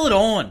 pile it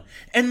on.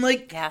 And,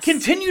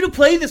 continue to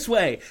play this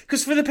way.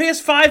 Because for the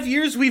past 5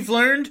 years, we've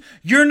learned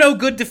you're no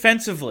good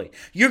defensively.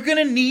 You're going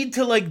to need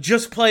to,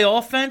 just play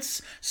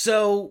offense.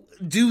 So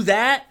do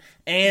that.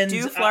 And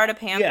do Florida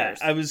Panthers.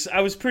 Yeah,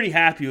 I was pretty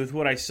happy with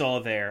what I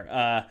saw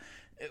there.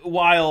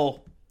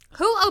 While...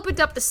 Who opened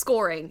up the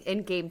scoring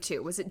in Game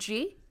 2? Was it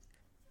G?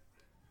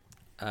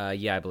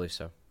 Yeah, I believe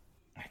so.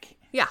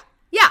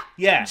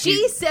 Yeah.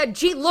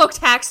 G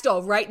looked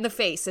Haxtell right in the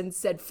face and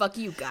said, fuck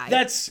you, guy.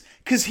 That's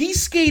because he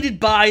skated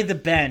by the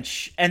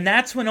bench, and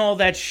that's when all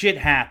that shit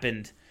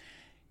happened.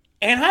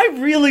 And I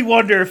really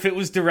wonder if it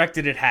was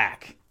directed at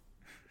Hack.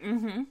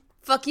 Mm-hmm.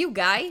 Fuck you,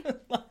 guy.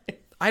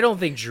 I don't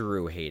think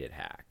Giroux hated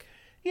Hack.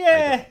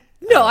 Yeah.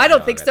 No, I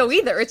don't think so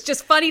either. It's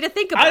just funny to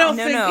think about. I don't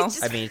think... No. It's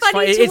just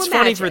it's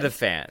funny for the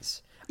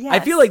fans. Yes,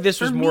 I feel like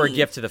this was more a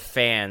gift to the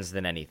fans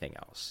than anything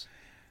else.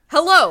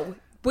 Hello.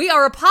 We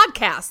are a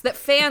podcast that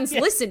fans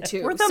listen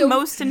to. We're the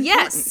most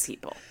important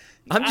people.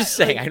 I'm just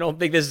saying, I don't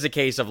think this is a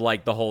case of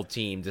the whole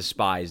team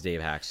despised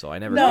Dave Haxtell. I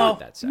never got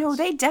that sense. No,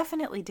 they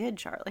definitely did,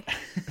 Charlie.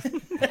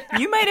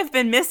 You might have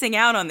been missing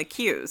out on the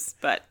cues,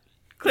 but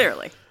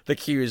clearly. The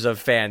cues of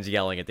fans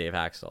yelling at Dave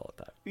Haxtell all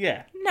the time.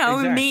 Yeah. No,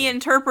 exactly. Me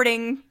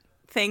interpreting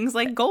things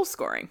like goal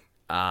scoring.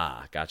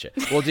 Ah, gotcha.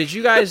 Well, did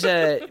you guys,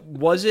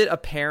 was it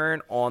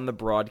apparent on the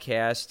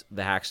broadcast,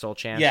 the Haxtell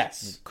chants?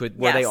 Yes.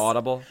 Were they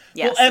audible?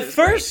 Yes. Well,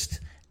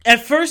 at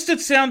first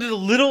it sounded a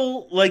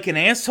little like an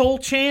asshole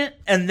chant,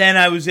 and then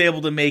I was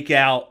able to make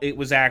out it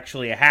was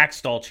actually a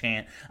Haxtell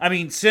chant. I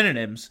mean,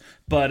 synonyms,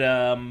 but,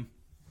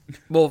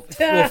 Well,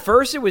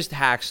 first it was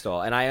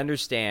Haxtell, and I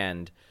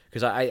understand,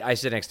 because I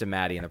sit next to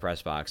Maddie in the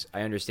press box.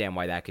 I understand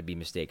why that could be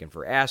mistaken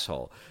for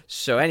asshole.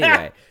 So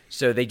anyway,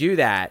 so they do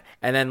that,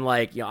 and then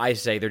I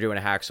say they're doing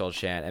a Hacksaw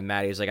chant, and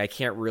Maddie's like, I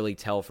can't really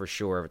tell for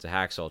sure if it's a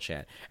Hacksaw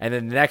chant. And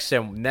then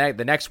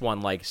the next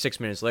one, like 6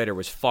 minutes later,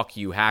 was "fuck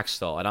you,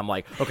 Hacksaw," and I'm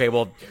like, okay,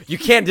 well, you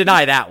can't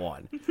deny that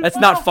one. That's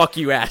not "fuck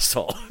you,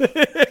 asshole."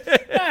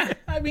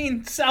 I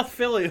mean, South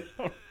Philly,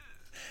 all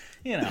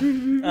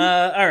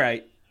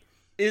right.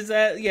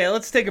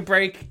 Let's take a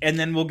break, and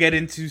then we'll get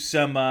into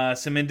some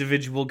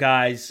individual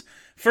guys.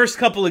 First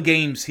couple of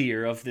games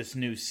here of this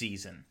new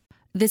season.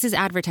 This is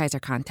advertiser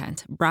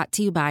content brought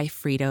to you by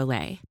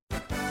Frito-Lay.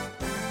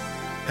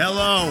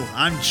 Hello,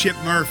 I'm Chip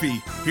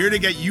Murphy, here to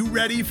get you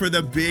ready for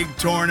the big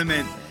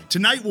tournament.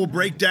 Tonight we'll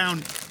break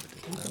down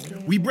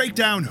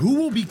who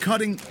will be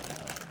cutting...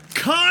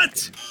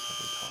 Cut!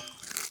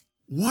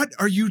 What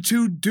are you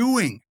two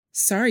doing?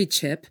 Sorry,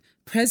 Chip.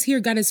 Prez here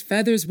got his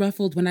feathers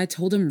ruffled when I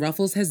told him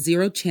Ruffles has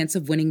 0 chance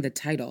of winning the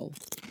title.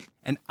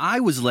 And I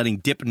was letting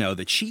Dip know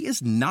that she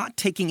is not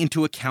taking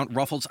into account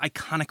Ruffles'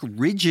 iconic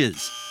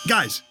ridges.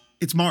 Guys,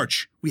 it's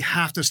March. We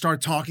have to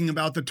start talking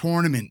about the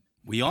tournament.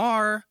 We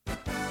are.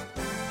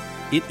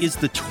 It is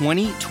the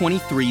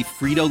 2023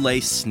 Frito-Lay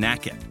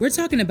Snack It. We're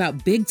talking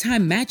about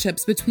big-time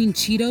matchups between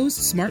Cheetos,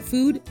 Smart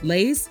Food,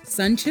 Lay's,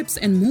 Sun Chips,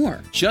 and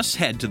more. Just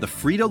head to the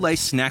Frito-Lay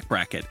Snack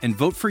Bracket and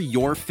vote for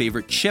your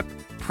favorite chip,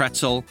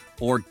 pretzel,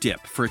 or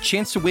dip for a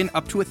chance to win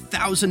up to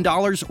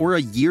 $1,000 or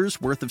a year's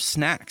worth of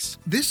snacks.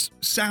 This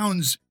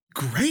sounds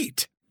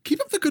great.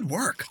 Keep up the good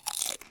work.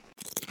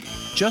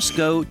 Just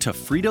go to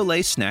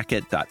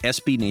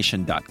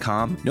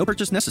fritolaysnackit.sbnation.com. No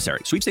purchase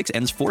necessary. Sweepstakes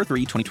ends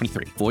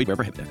 4/3/2023. Void where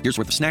prohibited. Here's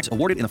worth of snacks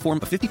awarded in the form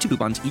of 52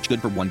 coupons, each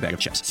good for 1 bag of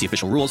chips. See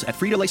official rules at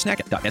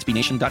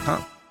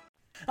fritolaysnackit.sbnation.com.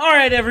 All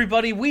right,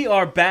 everybody, we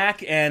are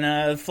back,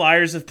 and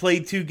Flyers have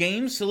played 2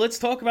 games, so let's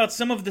talk about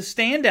some of the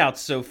standouts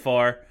so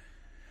far.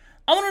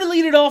 I want to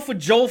lead it off with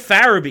Joel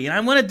Farabee, and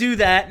I want to do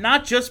that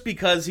not just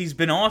because he's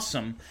been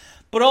awesome,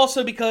 but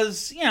also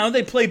because,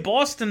 they play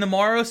Boston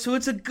tomorrow, so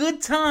it's a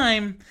good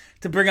time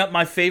to bring up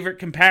my favorite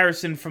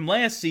comparison from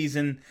last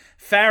season,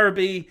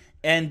 Farabee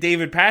and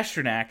David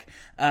Pastrnak.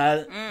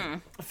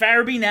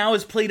 Farabee now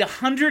has played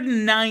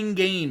 109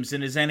 games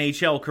in his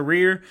NHL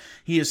career.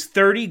 He has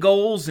 30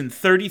 goals and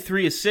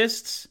 33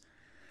 assists.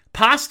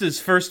 Pasta's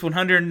first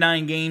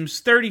 109 games,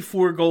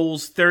 34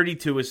 goals,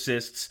 32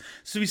 assists.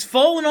 So he's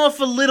fallen off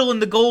a little in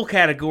the goal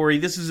category.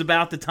 This is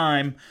about the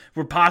time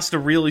where Pasta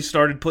really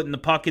started putting the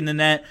puck in the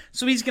net.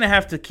 So he's going to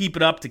have to keep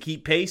it up to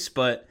keep pace.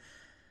 But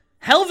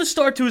hell of a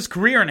start to his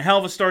career and a hell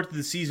of a start to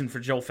the season for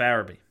Joel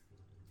Farabee.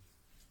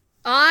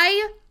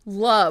 I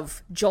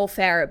love Joel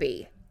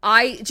Farabee.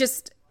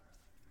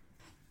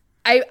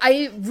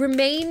 I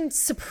remain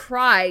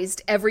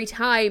surprised every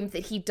time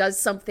that he does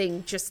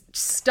something just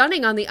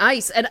stunning on the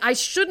ice, and I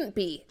shouldn't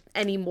be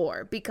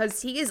anymore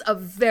because he is a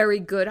very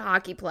good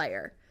hockey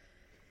player.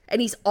 And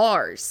he's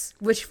ours,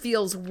 which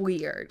feels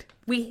weird.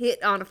 We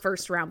hit on a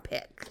first-round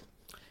pick.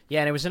 Yeah,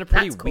 and it was in a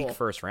pretty That's cool. weak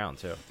first round,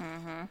 too.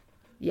 Mm-hmm.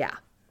 Yeah.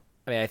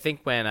 I mean, I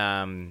think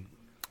when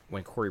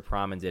Corey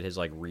Proman did his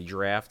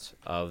redraft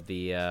of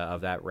the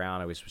of that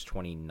round, it was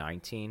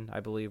 2019,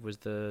 I believe, was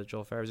the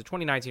Joel Farabee. Was it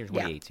 2019 or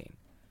 2018? Yeah.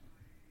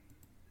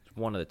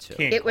 One of the two.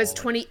 It was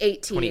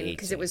 2018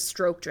 because it was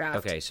stroke draft.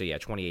 Okay, so yeah,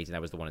 2018. That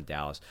was the one in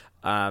Dallas.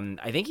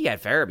 I think he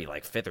had Farabee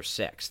 5th or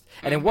 6th,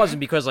 and it wasn't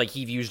because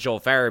he viewed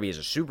Joel Farabee as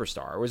a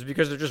superstar. It was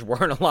because there just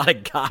weren't a lot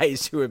of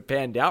guys who had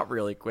panned out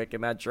really quick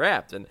in that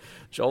draft. And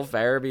Joel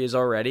Farabee is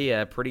already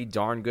a pretty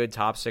darn good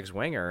top 6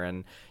 winger,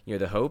 and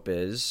the hope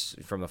is,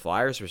 from the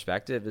Flyers'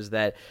 perspective, is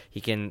that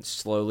he can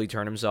slowly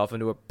turn himself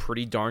into a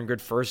pretty darn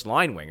good first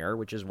line winger,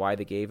 which is why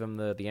they gave him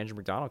the Andrew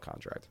McDonald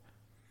contract.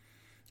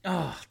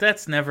 Oh,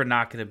 that's never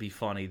not going to be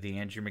funny, the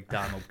Andrew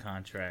McDonald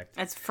contract.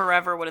 It's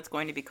forever what it's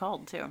going to be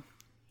called, too.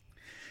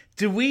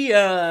 Do we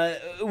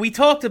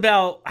talked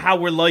about how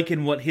we're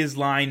liking what his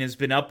line has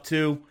been up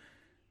to.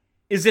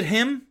 Is it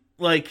him?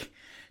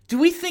 Do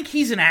we think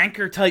he's an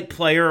anchor-type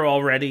player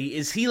already?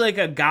 Is he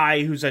a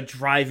guy who's a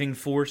driving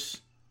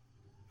force?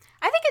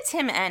 I think it's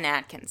him and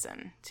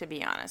Atkinson, to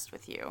be honest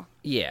with you.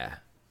 Yeah.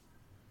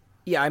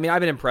 Yeah, I mean, I've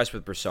been impressed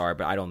with Brassard,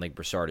 but I don't think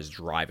Brassard is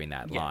driving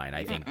that line.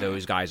 I think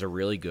those guys are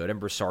really good, and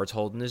Brassard's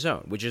holding his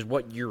own, which is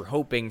what you're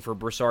hoping for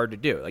Brassard to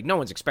do. No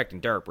one's expecting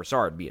Derek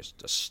Brassard to be a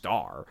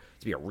star,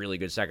 to be a really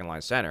good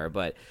second-line center,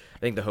 but I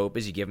think the hope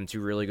is you give him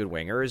 2 really good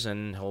wingers,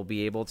 and he'll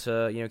be able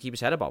to, keep his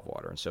head above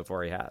water, and so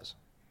far he has.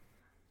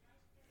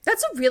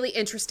 That's a really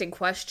interesting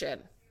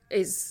question,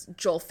 is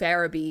Joel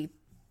Farabee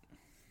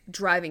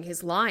driving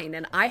his line?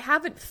 And I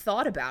haven't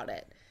thought about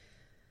it,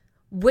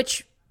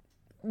 which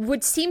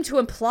would seem to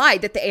imply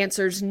that the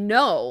answer is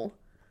no.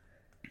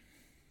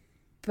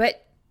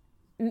 But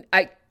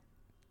I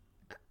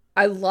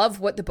love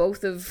what the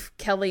both of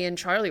Kelly and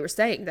Charlie were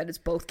saying, that it's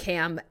both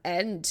Cam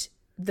and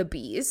the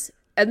Bees,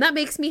 and that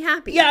makes me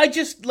happy. Yeah, I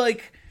just,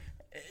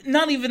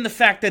 not even the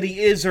fact that he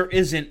is or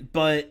isn't,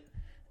 but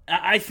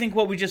I think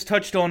what we just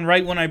touched on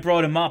right when I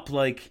brought him up,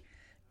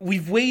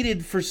 we've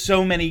waited for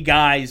so many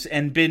guys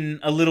and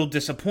been a little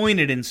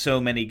disappointed in so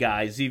many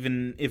guys,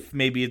 even if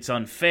maybe it's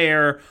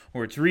unfair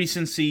or it's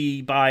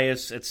recency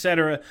bias,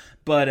 etc.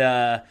 But,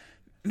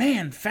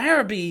 man,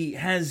 Farabee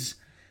has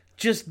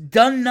just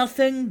done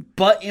nothing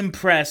but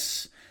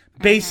impress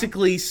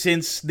basically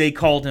since they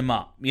called him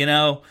up, you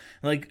know?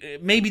 Like,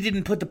 maybe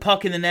didn't put the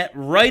puck in the net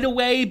right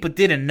away, but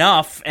did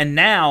enough, and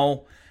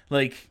now,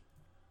 like,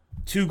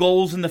 2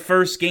 goals in the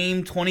first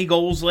game, 20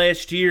 goals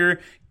last year,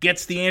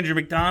 gets the Andrew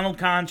McDonald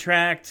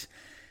contract.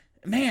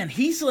 Man,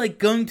 he's like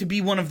going to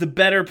be one of the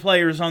better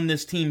players on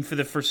this team for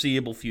the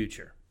foreseeable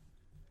future.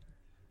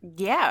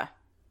 Yeah.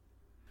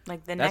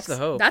 Like That's the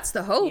hope. That's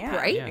the hope, Yeah,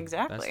 right? yeah,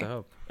 exactly. That's the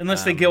hope.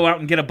 Unless they go out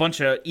and get a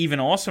bunch of even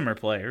awesomer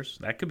players.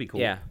 That could be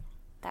cool. Yeah.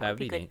 That would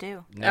be good neat.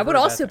 too. That would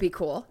also be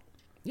cool.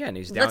 Yeah, and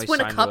he's Let's he's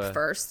win a signed cup to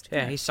first.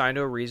 Yeah, he's signed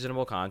to a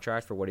reasonable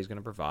contract for what he's going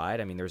to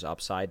provide. I mean, there's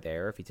upside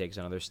there if he takes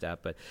another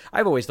step. But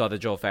I've always thought that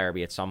Joel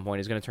Farabee at some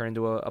point is going to turn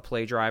into a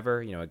play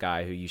driver. You know, a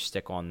guy who you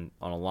stick on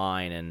a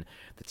line and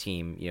the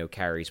team, you know,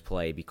 carries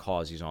play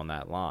because he's on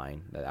that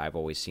line. I've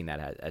always seen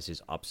that as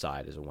his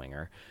upside as a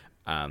winger.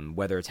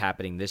 Whether it's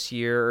happening this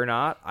year or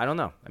not, I don't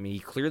know. I mean, he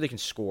clearly can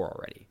score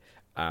already.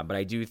 But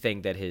I do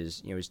think that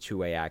his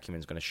two-way acumen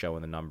is going to show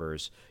in the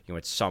numbers. You know,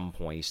 at some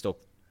point, he's still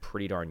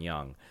pretty darn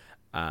young.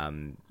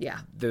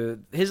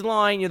 His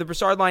line, the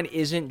Brassard line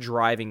isn't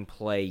driving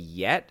play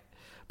yet,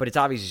 but it's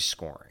obviously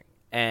scoring.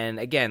 And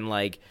again,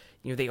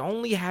 they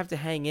only have to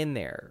hang in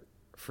there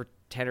for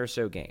 10 or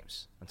so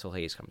games until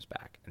Hayes comes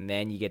back, and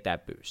then you get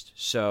that boost.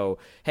 So,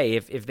 hey,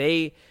 if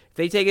they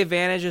take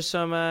advantage of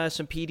some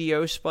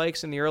PDO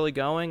spikes in the early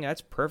going,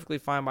 that's perfectly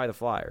fine by the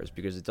Flyers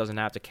because it doesn't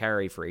have to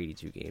carry for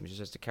 82 games; it just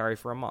has to carry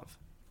for a month.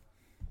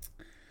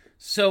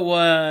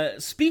 So,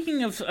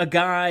 speaking of a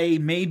guy,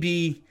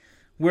 maybe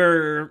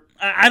where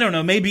I don't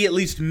know, maybe at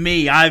least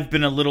me, I've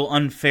been a little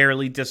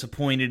unfairly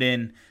disappointed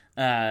in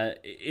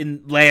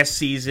last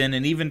season,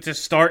 and even to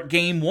start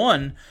Game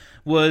 1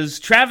 was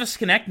Travis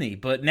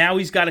Konechny. But now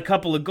he's got a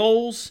couple of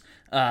goals.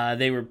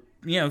 They were,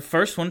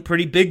 first one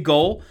pretty big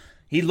goal.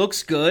 He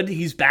looks good.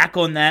 He's back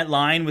on that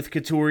line with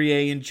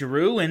Couturier and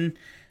Giroux, and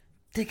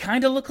they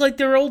kind of look like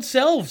their old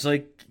selves.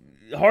 Like,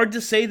 hard to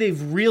say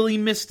they've really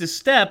missed a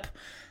step.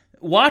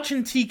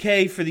 Watching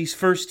TK for these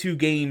first 2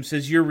 games,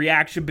 has your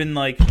reaction been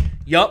like,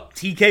 yup,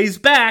 TK's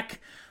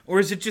back? Or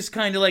is it just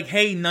kind of like,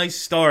 hey, nice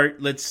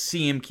start, let's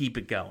see him keep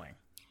it going?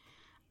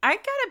 I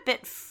got a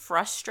bit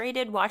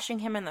frustrated watching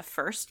him in the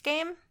first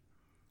game.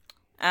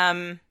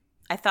 I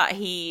thought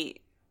he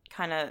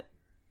kind of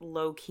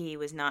low-key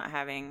was not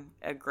having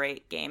a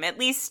great game. At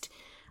least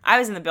I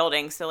was in the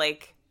building, so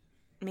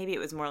maybe it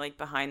was more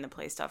behind the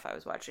play stuff I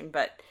was watching.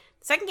 But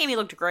the second game he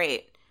looked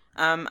great.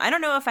 I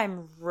don't know if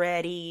I'm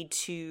ready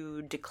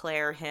to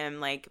declare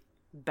him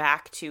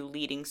back to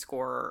leading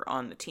scorer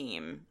on the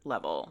team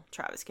level,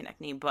 Travis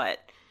Konechny, but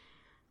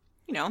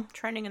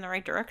trending in the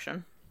right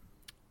direction.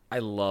 I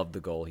love the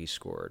goal he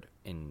scored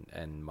in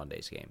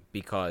Monday's game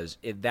because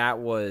that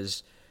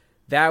was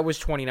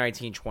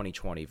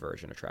 2019-2020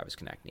 version of Travis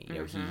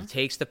Konechny. He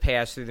takes the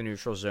pass through the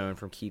neutral zone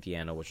from Keith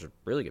Yandel, which is a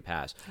really good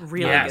pass.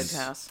 Really good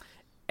pass.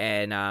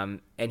 And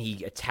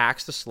he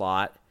attacks the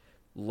slot,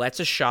 lets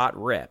a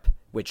shot rip.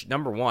 Which,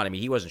 number one,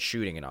 he wasn't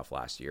shooting enough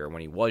last year.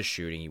 When he was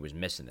shooting, he was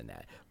missing the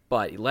net.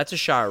 But he lets a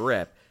shot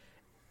rip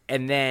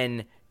and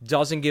then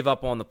doesn't give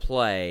up on the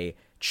play,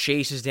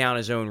 chases down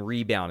his own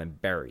rebound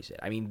and buries it.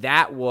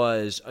 That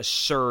was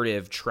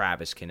assertive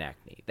Travis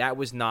Konechny. That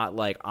was not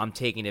I'm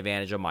taking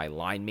advantage of my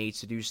line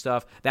mates to do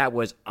stuff. That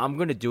was, I'm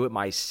going to do it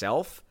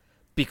myself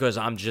because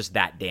I'm just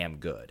that damn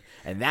good.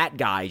 And that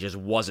guy just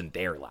wasn't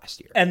there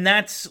last year. And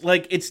that's,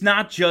 it's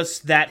not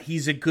just that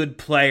he's a good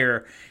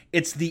player.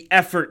 It's the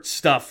effort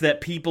stuff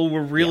that people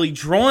were really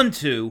drawn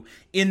to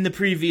in the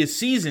previous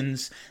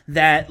seasons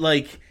that,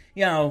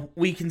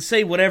 we can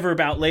say whatever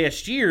about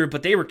last year,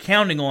 but they were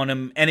counting on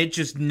him, and it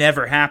just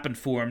never happened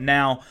for him.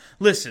 Now,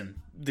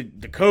 listen, the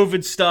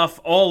COVID stuff,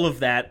 all of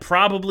that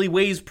probably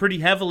weighs pretty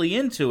heavily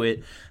into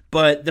it,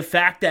 but the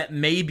fact that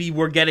maybe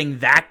we're getting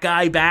that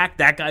guy back,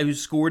 that guy who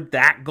scored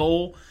that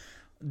goal,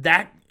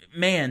 that,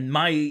 man,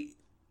 my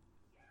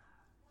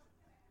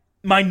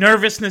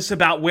nervousness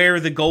about where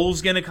the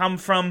goal's going to come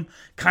from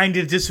kind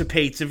of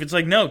dissipates. If it's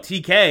no,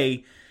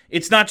 TK,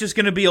 it's not just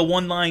going to be a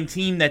one-line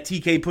team that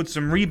TK puts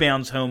some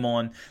rebounds home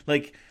on.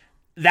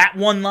 That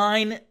one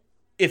line,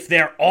 if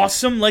they're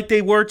awesome like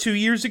they were 2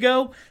 years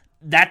ago,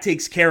 that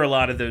takes care of a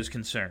lot of those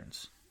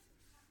concerns.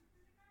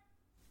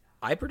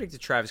 I predicted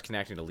Travis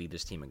Konechny to lead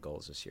this team in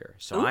goals this year.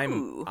 So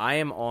I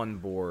am on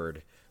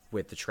board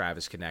with the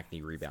Travis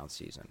Konechny rebound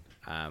season.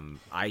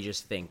 I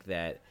just think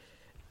that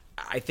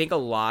I think a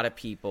lot of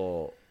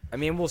people,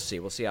 we'll see.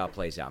 We'll see how it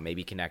plays out.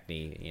 Maybe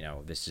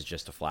Konechny, this is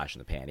just a flash in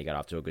the pan. He got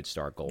off to a good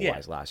start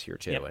goal-wise last year,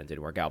 too, and it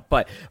didn't work out.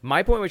 But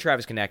my point with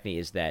Travis Konechny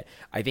is that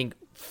I think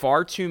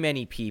far too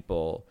many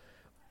people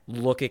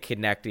look at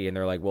Konechny and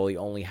they're like, well, he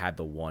only had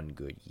the one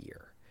good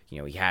year.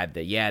 He had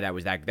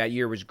that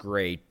year was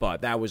great,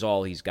 but that was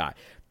all he's got.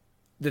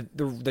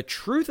 The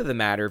truth of the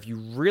matter, if you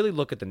really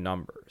look at the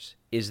numbers,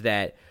 is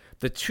that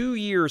The 2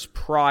 years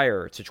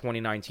prior to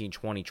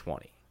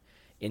 2019-2020,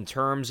 in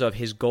terms of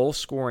his goal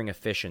scoring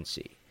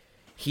efficiency,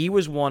 he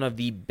was one of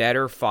the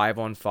better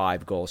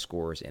 5-on-5 goal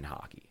scorers in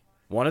hockey.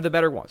 One of the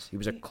better ones. He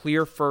was a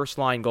clear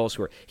first-line goal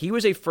scorer. He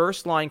was a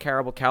first-line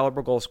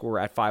caliber goal scorer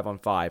at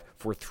 5-on-5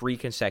 for 3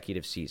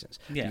 consecutive seasons.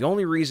 Yeah. The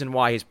only reason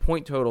why his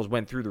point totals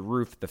went through the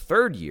roof the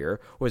third year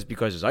was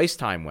because his ice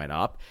time went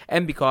up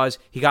and because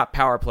he got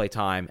power play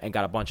time and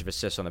got a bunch of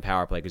assists on the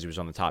power play because he was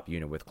on the top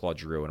unit with Claude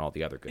Giroux and all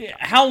the other good guys.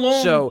 How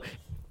long?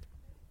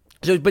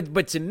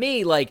 But to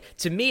me,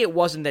 it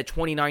wasn't that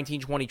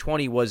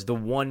 2019-2020 was the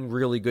one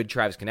really good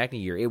Travis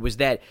Konechny year. It was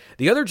that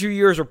the other 2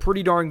 years were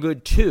pretty darn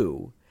good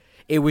too.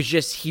 It was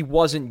just he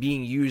wasn't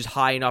being used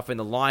high enough in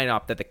the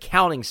lineup that the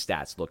counting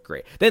stats looked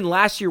great. Then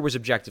last year was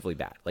objectively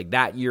bad. Like,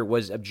 that year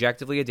was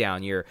objectively a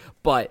down year.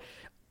 But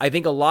I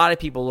think a lot of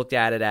people looked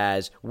at it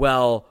as,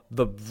 well,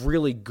 the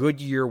really good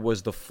year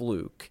was the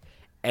fluke.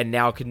 And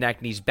now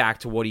Konechny's back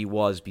to what he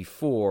was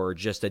before,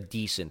 just a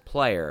decent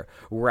player.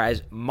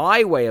 Whereas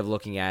my way of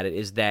looking at it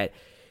is that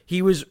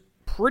he was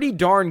pretty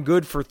darn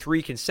good for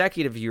 3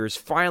 consecutive years,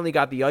 finally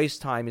got the ice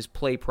time his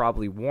play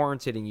probably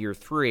warranted in year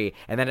 3,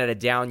 and then had a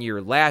down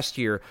year last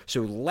year.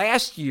 So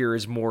last year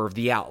is more of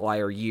the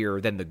outlier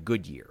year than the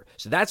good year.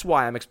 So that's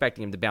why I'm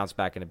expecting him to bounce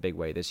back in a big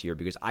way this year,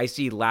 because I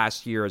see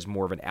last year as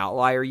more of an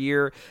outlier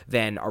year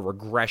than a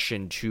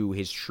regression to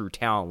his true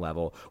talent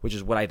level, which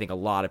is what I think a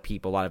lot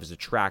of his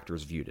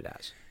detractors viewed it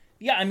as.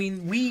 Yeah, I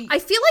mean, I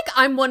feel like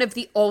I'm one of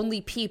the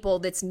only people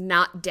that's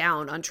not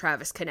down on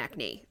Travis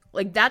Konechny.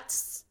 Like,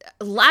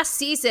 last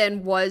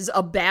season was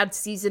a bad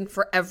season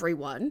for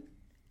everyone,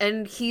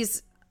 and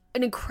he's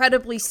an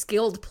incredibly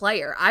skilled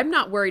player. I'm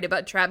not worried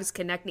about Travis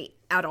Konechny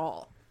at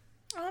all.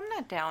 I'm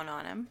not down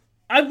on him.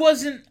 I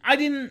wanted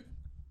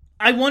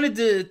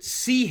to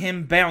see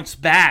him bounce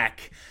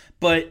back,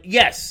 but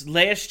yes,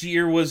 last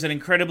year was an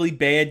incredibly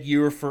bad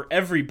year for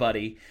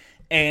everybody,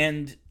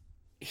 and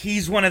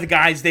he's one of the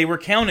guys they were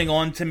counting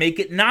on to make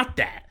it not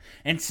that.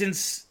 And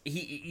since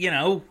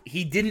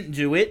he didn't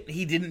do it,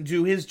 he didn't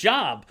do his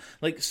job.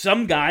 Like,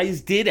 some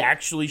guys did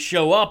actually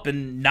show up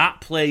and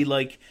not play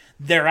like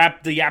they're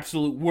the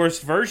absolute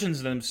worst versions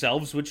of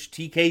themselves, which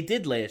TK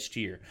did last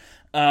year.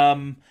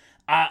 I'm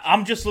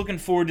just looking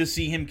forward to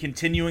see him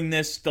continuing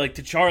this. Like,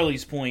 to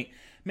Charlie's point,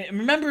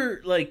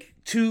 remember like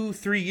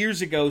 2-3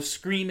 years ago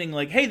screaming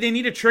like, hey, they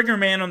need a trigger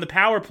man on the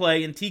power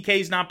play and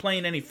TK's not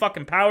playing any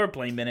fucking power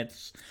play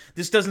minutes.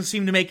 This doesn't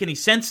seem to make any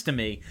sense to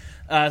me.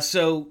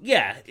 So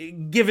yeah,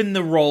 given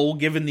the role,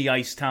 given the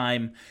ice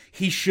time,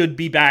 he should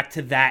be back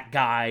to that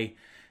guy.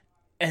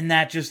 And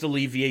that just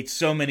alleviates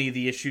so many of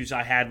the issues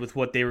I had with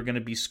what they were going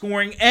to be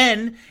scoring.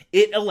 And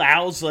it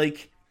allows,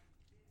 like,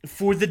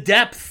 for the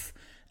depth.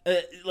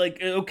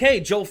 Okay,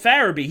 Joel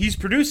Farabee, he's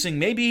producing.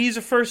 Maybe he's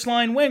a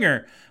first-line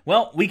winger.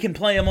 Well, we can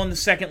play him on the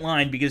second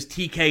line because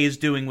TK is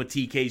doing what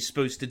TK is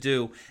supposed to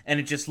do, and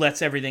it just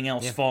lets everything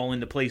else fall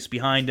into place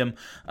behind him.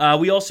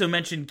 We also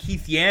mentioned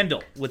Keith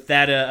Yandel with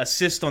that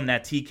assist on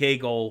that TK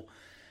goal.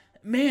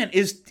 Man,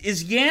 is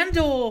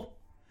Yandel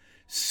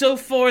so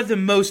far the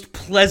most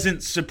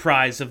pleasant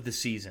surprise of the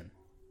season?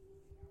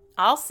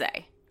 I'll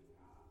say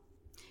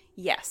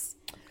yes.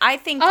 I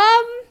think.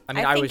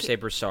 I would say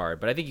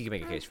Broussard, but I think you can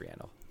make a case for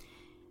Yandel.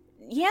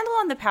 Yandel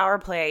on the power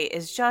play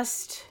is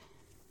just,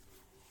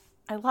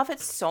 I love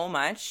it so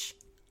much.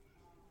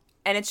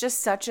 And it's just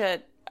such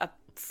a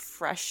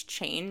fresh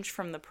change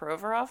from the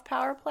Provorov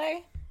power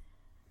play.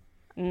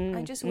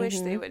 I just wish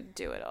they would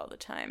do it all the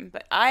time.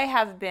 But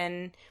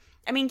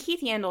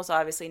Keith Yandel's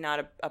obviously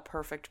not a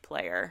perfect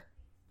player,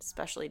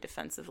 especially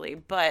defensively,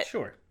 but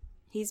sure,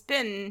 he's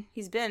been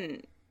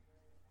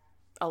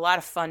a lot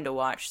of fun to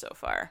watch so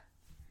far.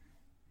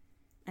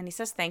 And he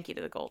says thank you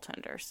to the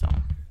goaltender, so.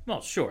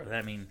 Well, sure.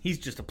 I mean, he's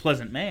just a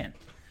pleasant man.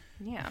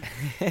 Yeah.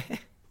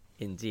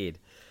 Indeed.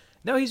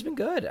 No, he's been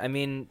good. I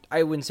mean,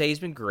 I wouldn't say he's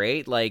been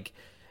great. Like,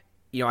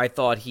 I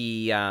thought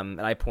he, and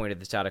I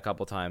pointed this out a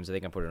couple times. I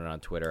think I put it on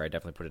Twitter. I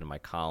definitely put it in my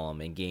column.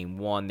 In Game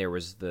 1, there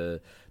was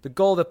the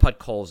goal that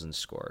Podkolzin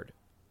scored.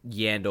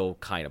 Yandel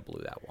kind of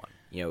blew that one.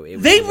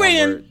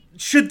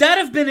 Should that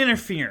have been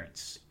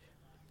interference?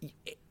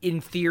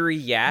 In theory,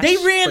 yes. They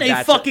ran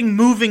a fucking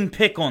moving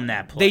pick on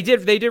that play.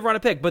 They did run a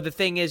pick, but the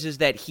thing is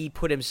that he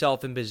put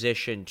himself in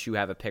position to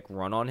have a pick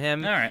run on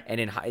him. All right.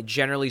 And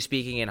generally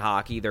speaking, in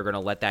hockey, they're going to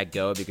let that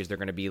go because they're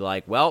going to be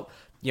like, well,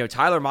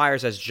 Tyler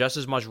Myers has just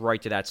as much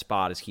right to that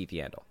spot as Keith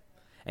Yandel.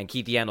 And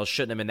Keith Yandel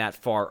shouldn't have been that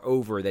far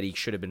over that he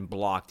should have been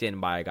blocked in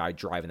by a guy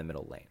driving the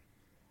middle lane.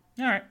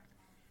 All right.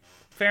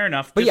 Fair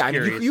enough. But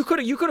you could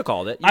have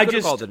called it. You could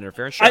have called it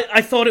interference. Sure.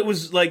 I thought it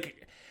was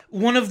like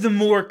one of the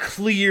more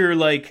clear,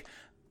 like,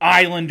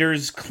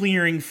 Islanders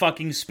clearing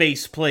fucking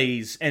space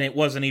plays, and it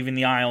wasn't even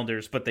the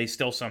Islanders, but they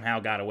still somehow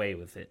got away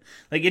with it.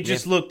 Like, it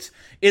just looked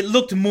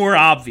more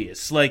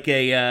obvious, like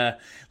an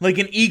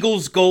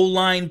Eagles goal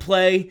line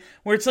play,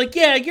 where it's like,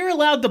 yeah, you're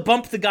allowed to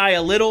bump the guy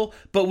a little,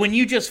 but when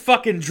you just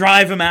fucking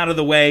drive him out of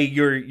the way,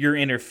 you're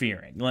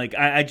interfering. Like,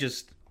 I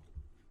just,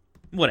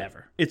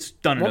 whatever. It's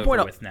done and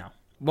over with now.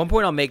 One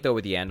point I'll make, though,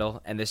 with Yandel,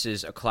 and this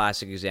is a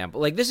classic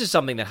example. Like, this is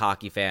something that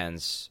hockey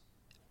fans,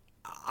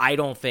 I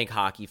don't think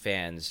hockey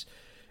fans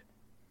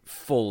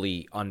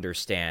fully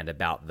understand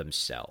about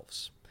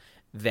themselves.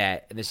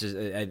 That this is,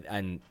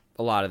 and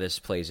a lot of this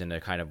plays into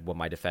kind of what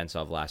my defense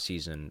of last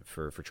season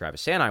for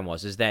Travis Sanheim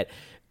was, is that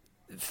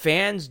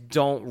fans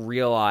don't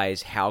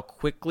realize how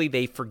quickly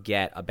they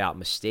forget about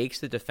mistakes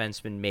the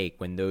defensemen make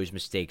when those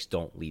mistakes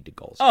don't lead to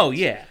goals. Oh,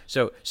 yeah.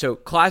 So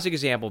classic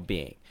example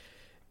being,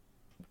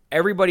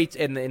 everybody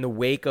in the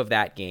wake of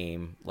that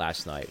game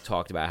last night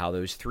talked about how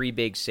those 3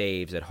 big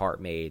saves that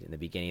Hart made in the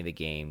beginning of the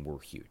game were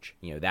huge.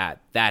 That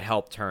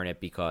helped turn it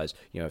because,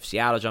 if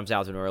Seattle jumps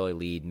out to an early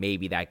lead,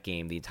 maybe that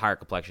game, the entire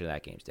complexion of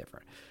that game is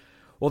different.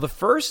 Well, the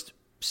first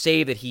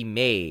save that he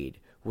made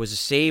was a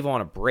save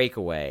on a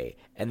breakaway,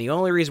 and the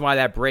only reason why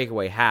that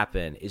breakaway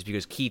happened is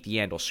because Keith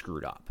Yandel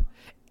screwed up.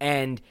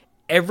 And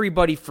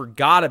everybody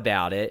forgot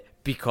about it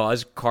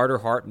because Carter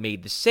Hart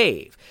made the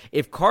save.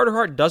 If Carter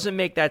Hart doesn't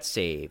make that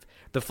save,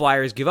 the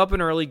Flyers give up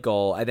an early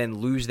goal and then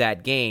lose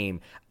that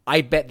game,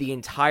 I bet the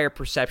entire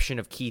perception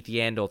of Keith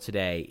Yandel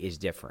today is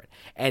different.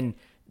 And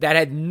that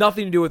had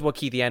nothing to do with what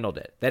Keith Yandel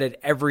did. That had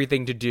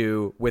everything to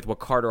do with what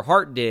Carter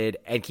Hart did,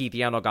 and Keith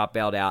Yandel got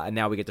bailed out, and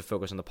now we get to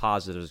focus on the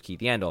positives of Keith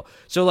Yandel.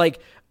 So,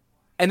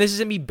 and this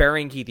isn't me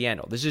burying Keith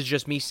Yandel. This is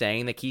just me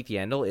saying that Keith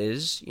Yandel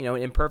is, an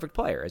imperfect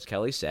player, as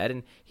Kelly said,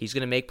 and he's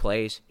going to make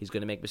plays, he's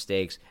going to make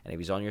mistakes, and if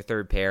he's on your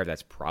third pair,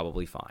 that's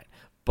probably fine.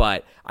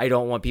 But I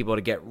don't want people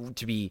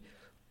to be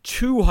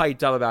too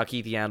hyped up about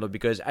Keith Yandel,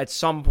 because at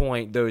some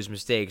point those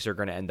mistakes are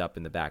going to end up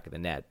in the back of the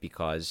net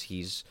because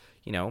he's,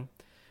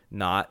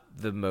 not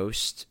the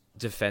most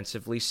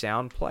defensively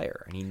sound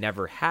player, and he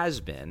never has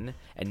been,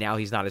 and now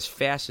he's not as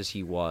fast as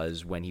he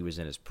was when he was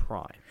in his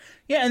prime.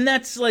 Yeah, and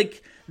that's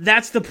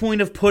the point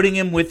of putting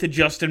him with the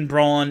Justin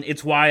Braun.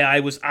 It's why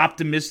I was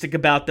optimistic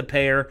about the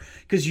pair,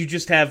 because you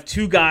just have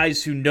 2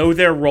 guys who know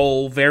their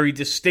role, very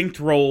distinct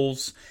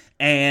roles,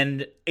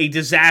 and a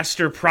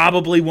disaster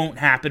probably won't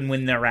happen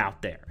when they're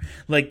out there.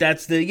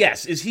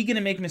 Yes, is he going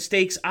to make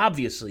mistakes?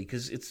 Obviously,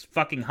 because it's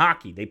fucking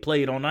hockey. They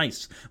play it on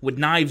ice with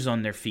knives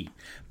on their feet.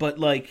 But,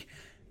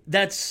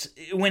 that's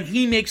when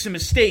he makes a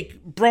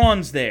mistake,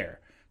 Braun's there.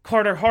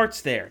 Carter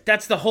Hart's there.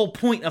 That's the whole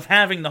point of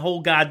having the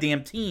whole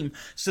goddamn team,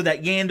 so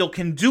that Yandel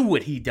can do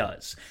what he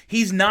does.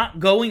 He's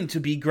not going to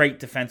be great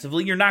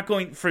defensively. You're not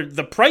going, for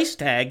the price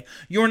tag,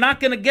 you're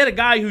not going to get a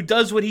guy who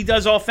does what he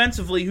does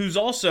offensively who's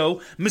also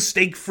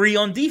mistake-free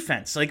on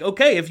defense.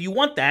 Okay, if you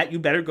want that, you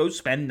better go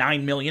spend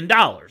 $9 million.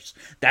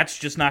 That's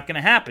just not going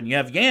to happen. You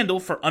have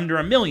Yandel for under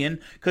 $1 million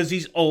because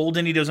he's old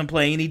and he doesn't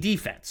play any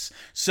defense.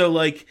 So,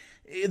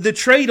 the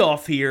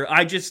trade-off here,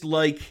 I just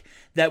like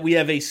that we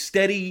have a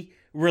steady,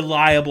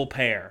 reliable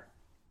pair.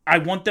 I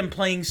want them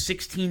playing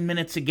 16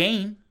 minutes a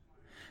game.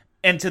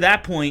 And to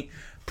that point,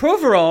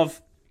 Provorov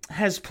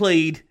has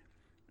played,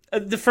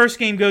 the first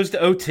game goes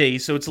to OT,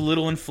 so it's a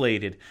little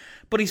inflated,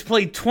 but he's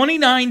played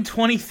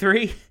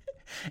 29-23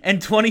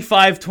 and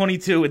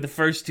 25-22 in the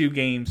first 2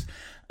 games.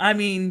 I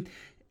mean,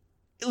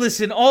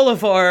 listen, all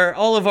of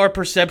our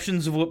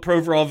perceptions of what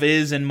Provorov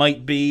is and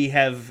might be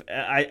have,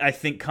 I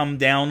think, come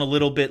down a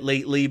little bit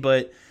lately,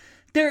 but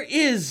there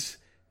is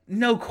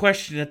no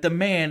question that the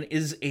man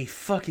is a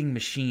fucking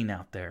machine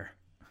out there.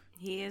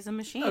 He is a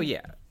machine. Oh,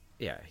 yeah.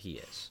 Yeah, he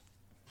is.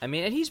 I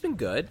mean, and he's been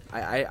good.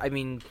 I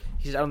mean,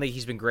 I don't think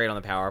he's been great on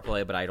the power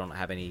play, but I don't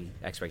have any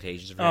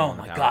expectations of him on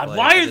the power play. Oh, my God.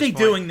 Why are they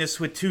doing this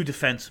with 2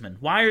 defensemen?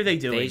 Why are they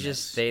doing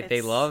this?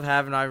 They love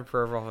having Ivan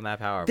Provorov on that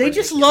power play. They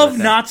just love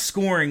not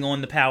scoring on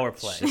the power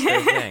play. It's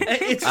their thing.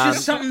 It's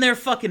just something they're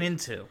fucking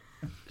into.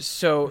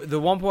 So the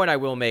one point I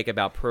will make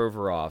about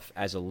Provorov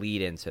as a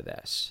lead into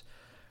this,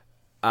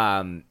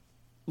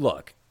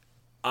 look,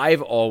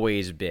 I've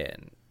always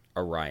been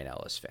a Ryan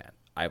Ellis fan.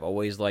 I've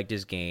always liked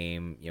his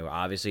game.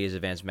 Obviously his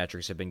advanced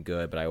metrics have been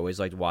good, but I always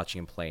liked watching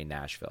him play in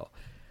Nashville.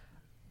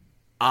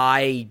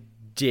 I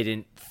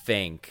didn't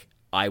think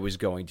I was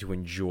going to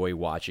enjoy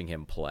watching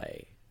him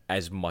play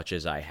as much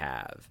as I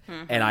have.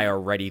 Mm-hmm. And I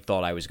already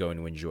thought I was going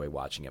to enjoy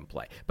watching him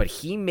play. But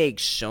he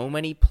makes so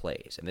many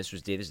plays, and this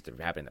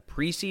happened in the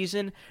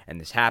preseason,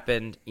 and this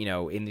happened,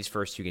 in these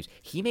first 2 games.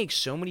 He makes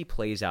so many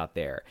plays out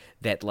there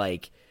that,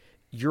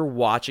 you're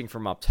watching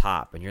from up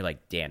top and you're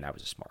like, damn, that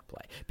was a smart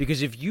play.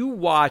 Because if you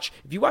watch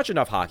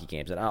enough hockey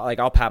games, and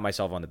I'll pat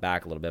myself on the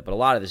back a little bit, but a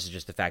lot of this is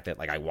just the fact that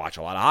I watch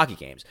a lot of hockey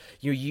games.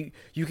 You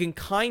can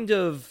kind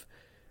of,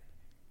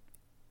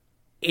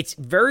 it's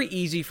very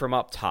easy from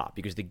up top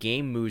because the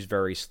game moves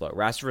very slow.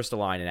 Rasmus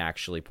Ristolainen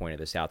actually pointed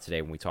this out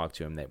today when we talked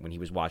to him, that when he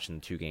was watching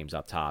the 2 games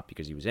up top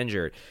because he was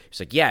injured, he's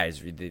like,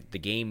 the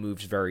game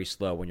moves very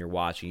slow when you're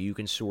watching. You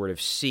can sort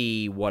of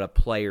see what a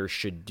player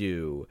should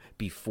do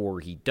before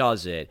he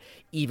does it,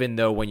 even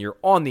though when you're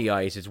on the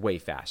ice, it's way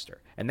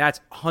faster. And that's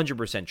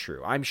 100%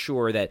 true. I'm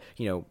sure that,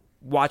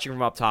 watching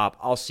from up top,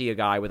 I'll see a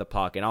guy with a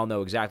puck and I'll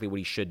know exactly what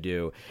he should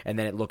do. And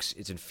then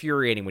it's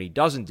infuriating when he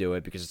doesn't do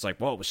it because it's like,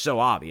 well, it was so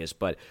obvious.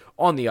 But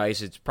on the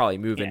ice, it's probably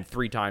moving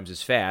 3 times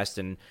as fast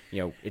and,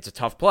 it's a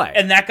tough play.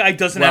 And that guy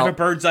doesn't have a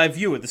bird's eye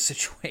view of the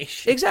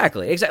situation.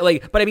 Exactly.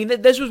 But I mean,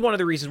 this was one of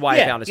the reasons why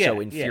I found it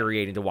so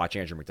infuriating to watch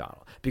Andrew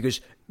McDonald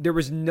because there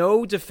was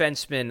no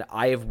defenseman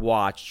I have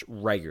watched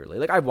regularly.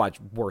 Like, I've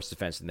watched worse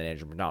defensemen than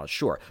Andrew McDonald,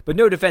 sure. But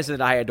no defenseman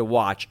that I had to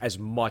watch as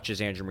much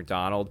as Andrew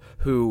McDonald,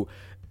 who...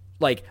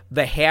 like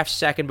the half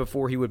second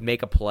before he would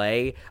make a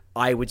play,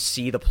 I would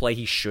see the play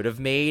he should have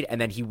made, and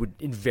then he would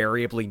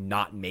invariably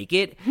not make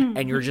it.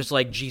 And you're just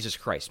like, Jesus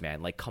Christ,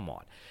 man, like, come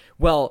on.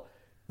 Well,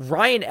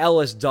 Ryan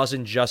Ellis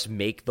doesn't just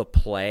make the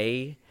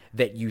play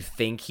that you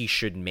think he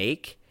should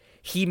make.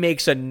 He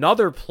makes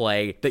another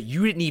play that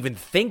you didn't even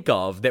think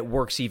of that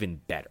works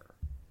even better.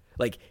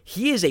 Like,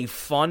 he is a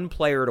fun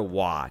player to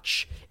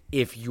watch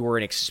if you're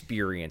an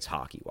experienced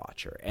hockey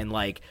watcher. And,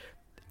 like,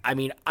 I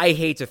mean, I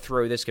hate to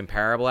throw this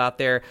comparable out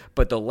there,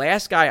 but the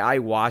last guy I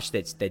watched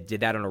that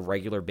did that on a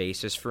regular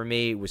basis for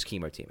me was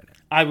Kimmo Timonen.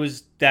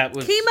 That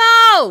was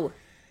Kimmo!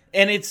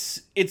 And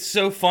it's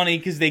so funny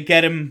because they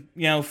get him,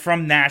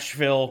 from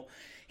Nashville.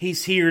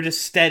 He's here to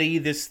steady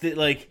this,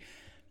 like,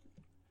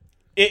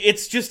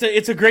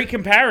 it's a great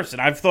comparison.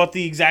 I've thought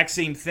the exact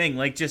same thing,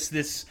 like just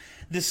this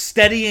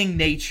steadying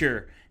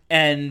nature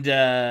and,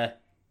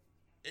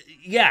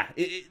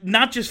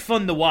 not just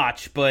fun to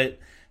watch, but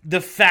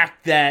the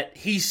fact that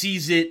he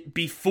sees it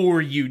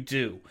before you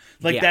do.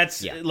 Like,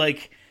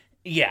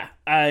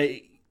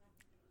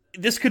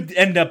 this could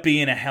end up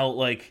being a hell.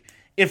 Like,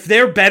 if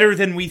they're better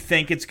than we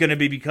think, it's going to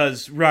be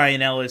because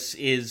Ryan Ellis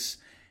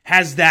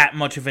has that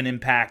much of an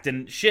impact.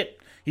 And shit,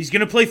 he's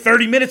going to play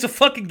 30 minutes a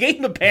fucking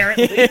game,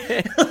 apparently.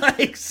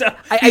 Like, so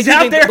he's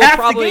out there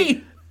half the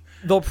game.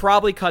 They'll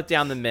probably cut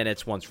down the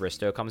minutes once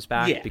Risto comes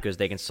back because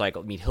they can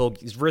cycle. I mean,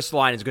 his wrist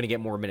line is going to get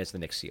more minutes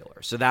than Nick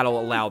Seeler, so that'll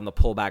allow them to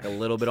pull back a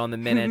little bit on the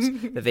minutes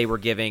that they were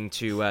giving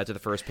to the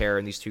first pair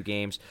in these 2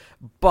 games.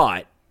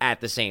 But at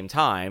the same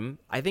time,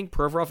 I think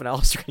Provorov and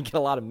Ellis are going to get a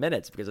lot of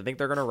minutes because I think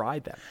they're going to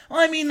ride them. Well,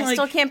 I mean, I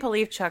still can't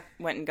believe Chuck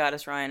went and got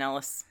us Ryan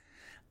Ellis.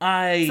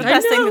 It's the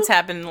best thing that's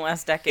happened in the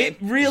last decade. It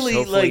really,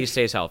 hopefully he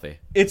stays healthy.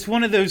 It's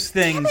one of those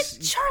things. Damn it,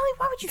 Charlie,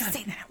 why would you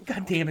say that?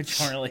 God damn it,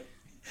 Charlie.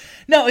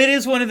 No, it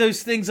is one of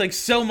those things, like,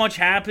 so much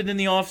happened in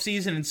the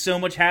offseason and so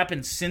much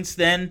happened since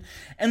then.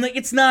 And, like,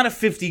 it's not a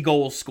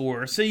 50-goal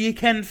scorer, so you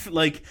can,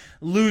 like,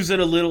 lose it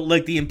a little,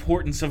 like, the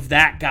importance of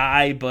that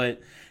guy.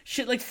 But,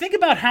 shit, like, think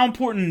about how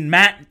important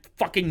Matt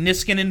fucking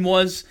Niskanen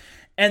was.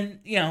 And,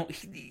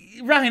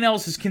 Ryan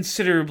Ellis is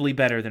considerably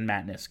better than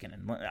Matt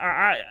Niskanen.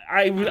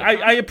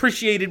 I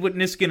appreciated what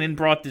Niskanen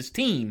brought this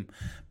team,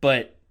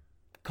 but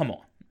come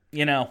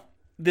on.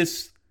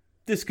 This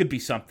could be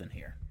something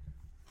here.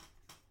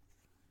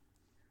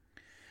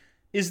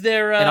 Is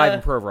there and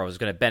Ivan Provorov is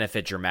going to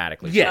benefit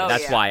dramatically. Yeah,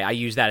 that's why I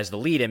use that as the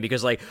lead-in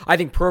because, like, I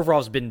think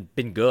Provorov's been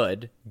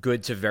good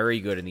to very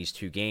good in these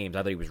 2 games. I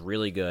thought he was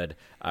really good,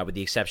 with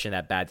the exception of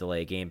that bad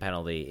delay game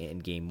penalty in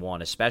Game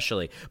 1,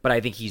 especially. But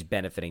I think he's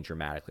benefiting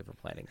dramatically from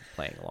playing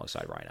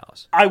alongside Ryan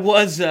Ellis. I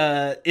was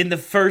in the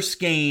first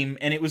game,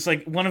 and it was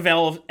like one of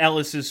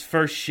Ellis's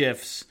first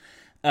shifts.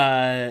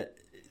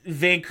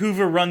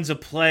 Vancouver runs a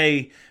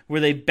play where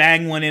they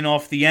bang one in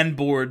off the end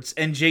boards,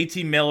 and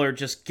JT Miller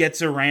just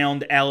gets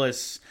around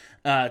Ellis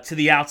to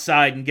the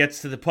outside and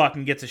gets to the puck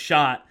and gets a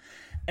shot.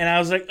 And I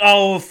was like,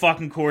 oh,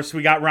 fucking course,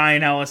 we got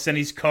Ryan Ellis, and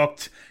he's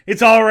cooked.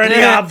 It's already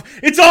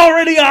it's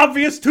already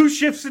obvious 2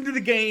 shifts into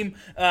the game.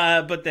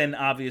 But then,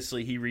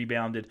 obviously, he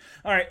rebounded.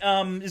 All right,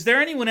 is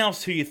there anyone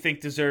else who you think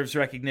deserves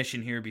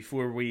recognition here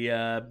before we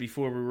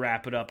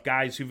wrap it up?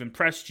 Guys who've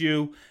impressed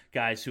you,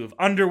 guys who have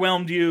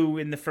underwhelmed you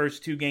in the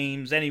first 2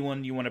 games,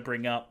 anyone you want to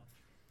bring up?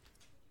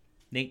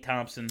 Nate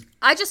Thompson.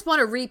 I just want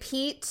to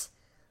repeat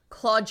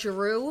Claude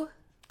Giroux.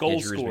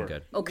 Goal scorer.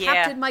 Good. Oh,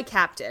 captain, my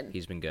captain.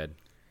 He's been good.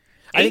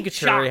 I think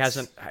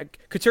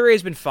Couturier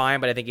has been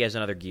fine, but I think he has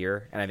another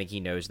gear, and I think he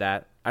knows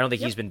that. I don't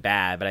think he's been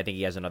bad, but I think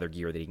he has another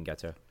gear that he can get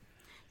to.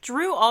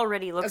 Drew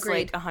already looks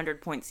Agreed. like a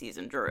 100-point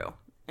season, Drew,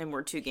 and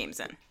we're 2 games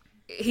in.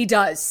 He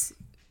does.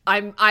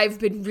 I've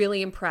been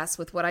really impressed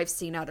with what I've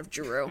seen out of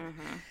Giroux.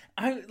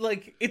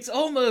 It's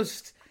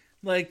almost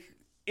like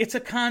it's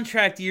a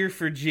contract year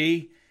for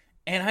G,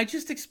 and I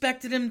just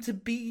expected him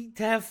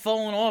to have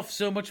fallen off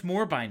so much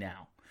more by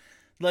now.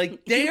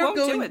 Like, they are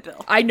going do it,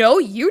 Bill. I know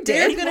you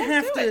did. They're going to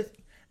have to.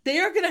 They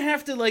are going to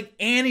have to, like,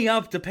 ante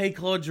up to pay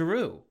Claude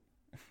Giroux.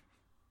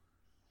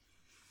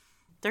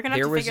 They're going to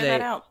have to figure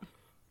that out.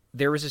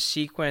 There was a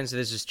sequence.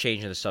 This is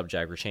changing the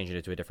subject. We're changing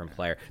it to a different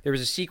player. There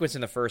was a sequence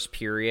in the first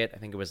period. I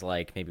think it was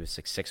maybe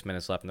 6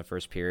 minutes left in the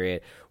first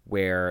period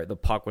where the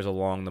puck was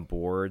along the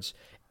boards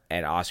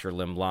and Oscar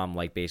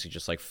Lindblom basically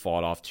just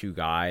fought off 2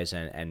 guys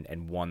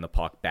and won the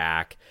puck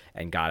back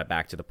and got it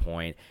back to the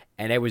point.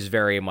 And it was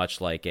very much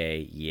like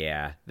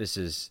this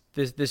is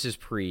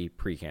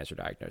pre-cancer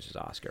diagnosis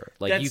Oscar.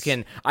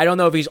 I don't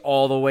know if he's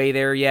all the way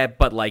there yet,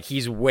 but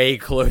he's way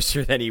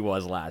closer than he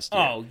was last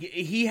year. Oh,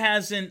 he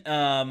hasn't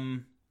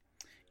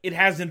it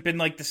hasn't been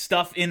the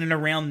stuff in and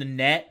around the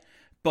net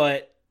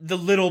but the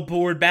little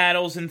board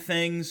battles and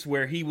things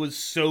where he was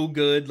so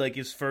good, like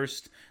his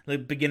first, the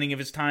beginning of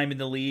his time in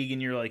the league,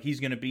 and you're like, he's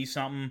going to be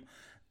something.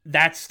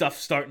 That stuff's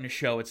starting to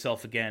show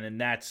itself again, and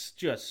that's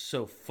just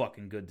so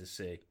fucking good to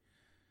see.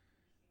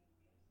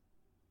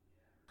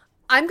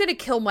 I'm going to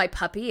kill my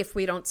puppy if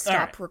we don't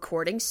stop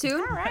recording soon.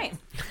 All right.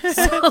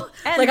 So,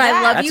 like,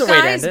 I love That's you a way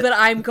to guys, end it. but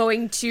I'm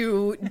going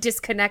to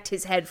disconnect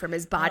his head from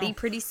his body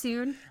pretty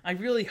soon. I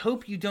really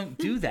hope you don't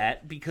do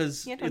that,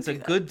 because don't it's do a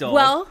that. good dog.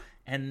 Well,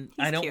 and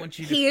I don't cute. want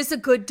you to... He is a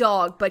good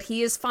dog, but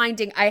he is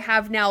finding... I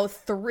have now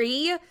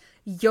 3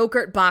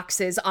 yogurt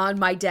boxes on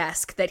my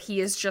desk that he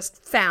has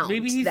just found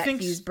Maybe he that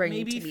thinks, he's bringing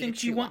maybe to he me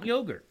thinks to you chew want on.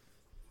 yogurt.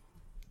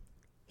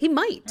 He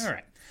might. All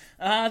right.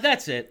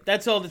 That's it.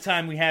 That's all the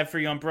time we have for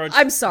you on Broad Street.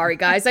 I'm sorry,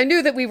 guys. I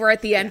knew that we were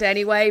at the end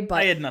anyway, but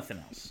I had nothing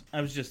else.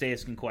 I was just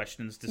asking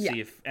questions to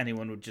see if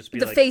anyone would just be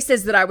the like...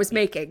 faces that I was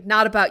making,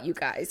 not about you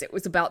guys. It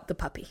was about the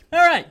puppy. All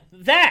right,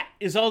 that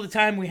is all the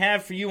time we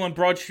have for you on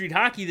Broad Street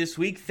Hockey this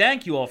week.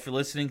 Thank you all for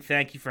listening.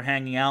 Thank you for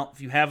hanging out.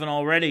 If you haven't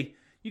already,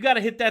 you got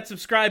to hit that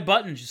subscribe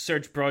button. Just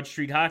search Broad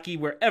Street Hockey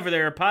wherever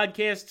there are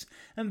podcasts,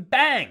 and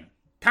bang!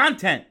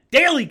 Content,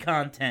 daily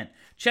content.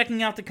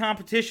 Checking out the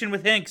competition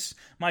with Hinks,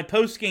 my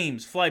post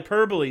games,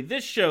 Flyperbole,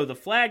 this show, the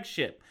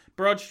flagship,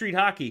 Broad Street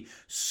Hockey.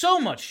 So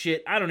much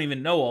shit, I don't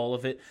even know all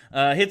of it.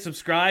 Hit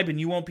subscribe and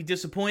you won't be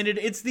disappointed.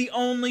 It's the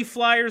only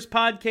Flyers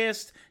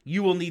podcast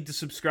you will need to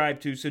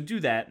subscribe to, so do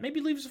that. Maybe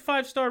leave us a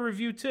 5-star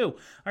review too. All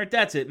right,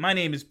 that's it. My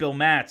name is Bill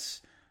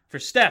Matz. For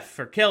Steph,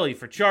 for Kelly,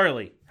 for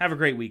Charlie. Have a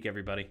great week,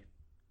 everybody.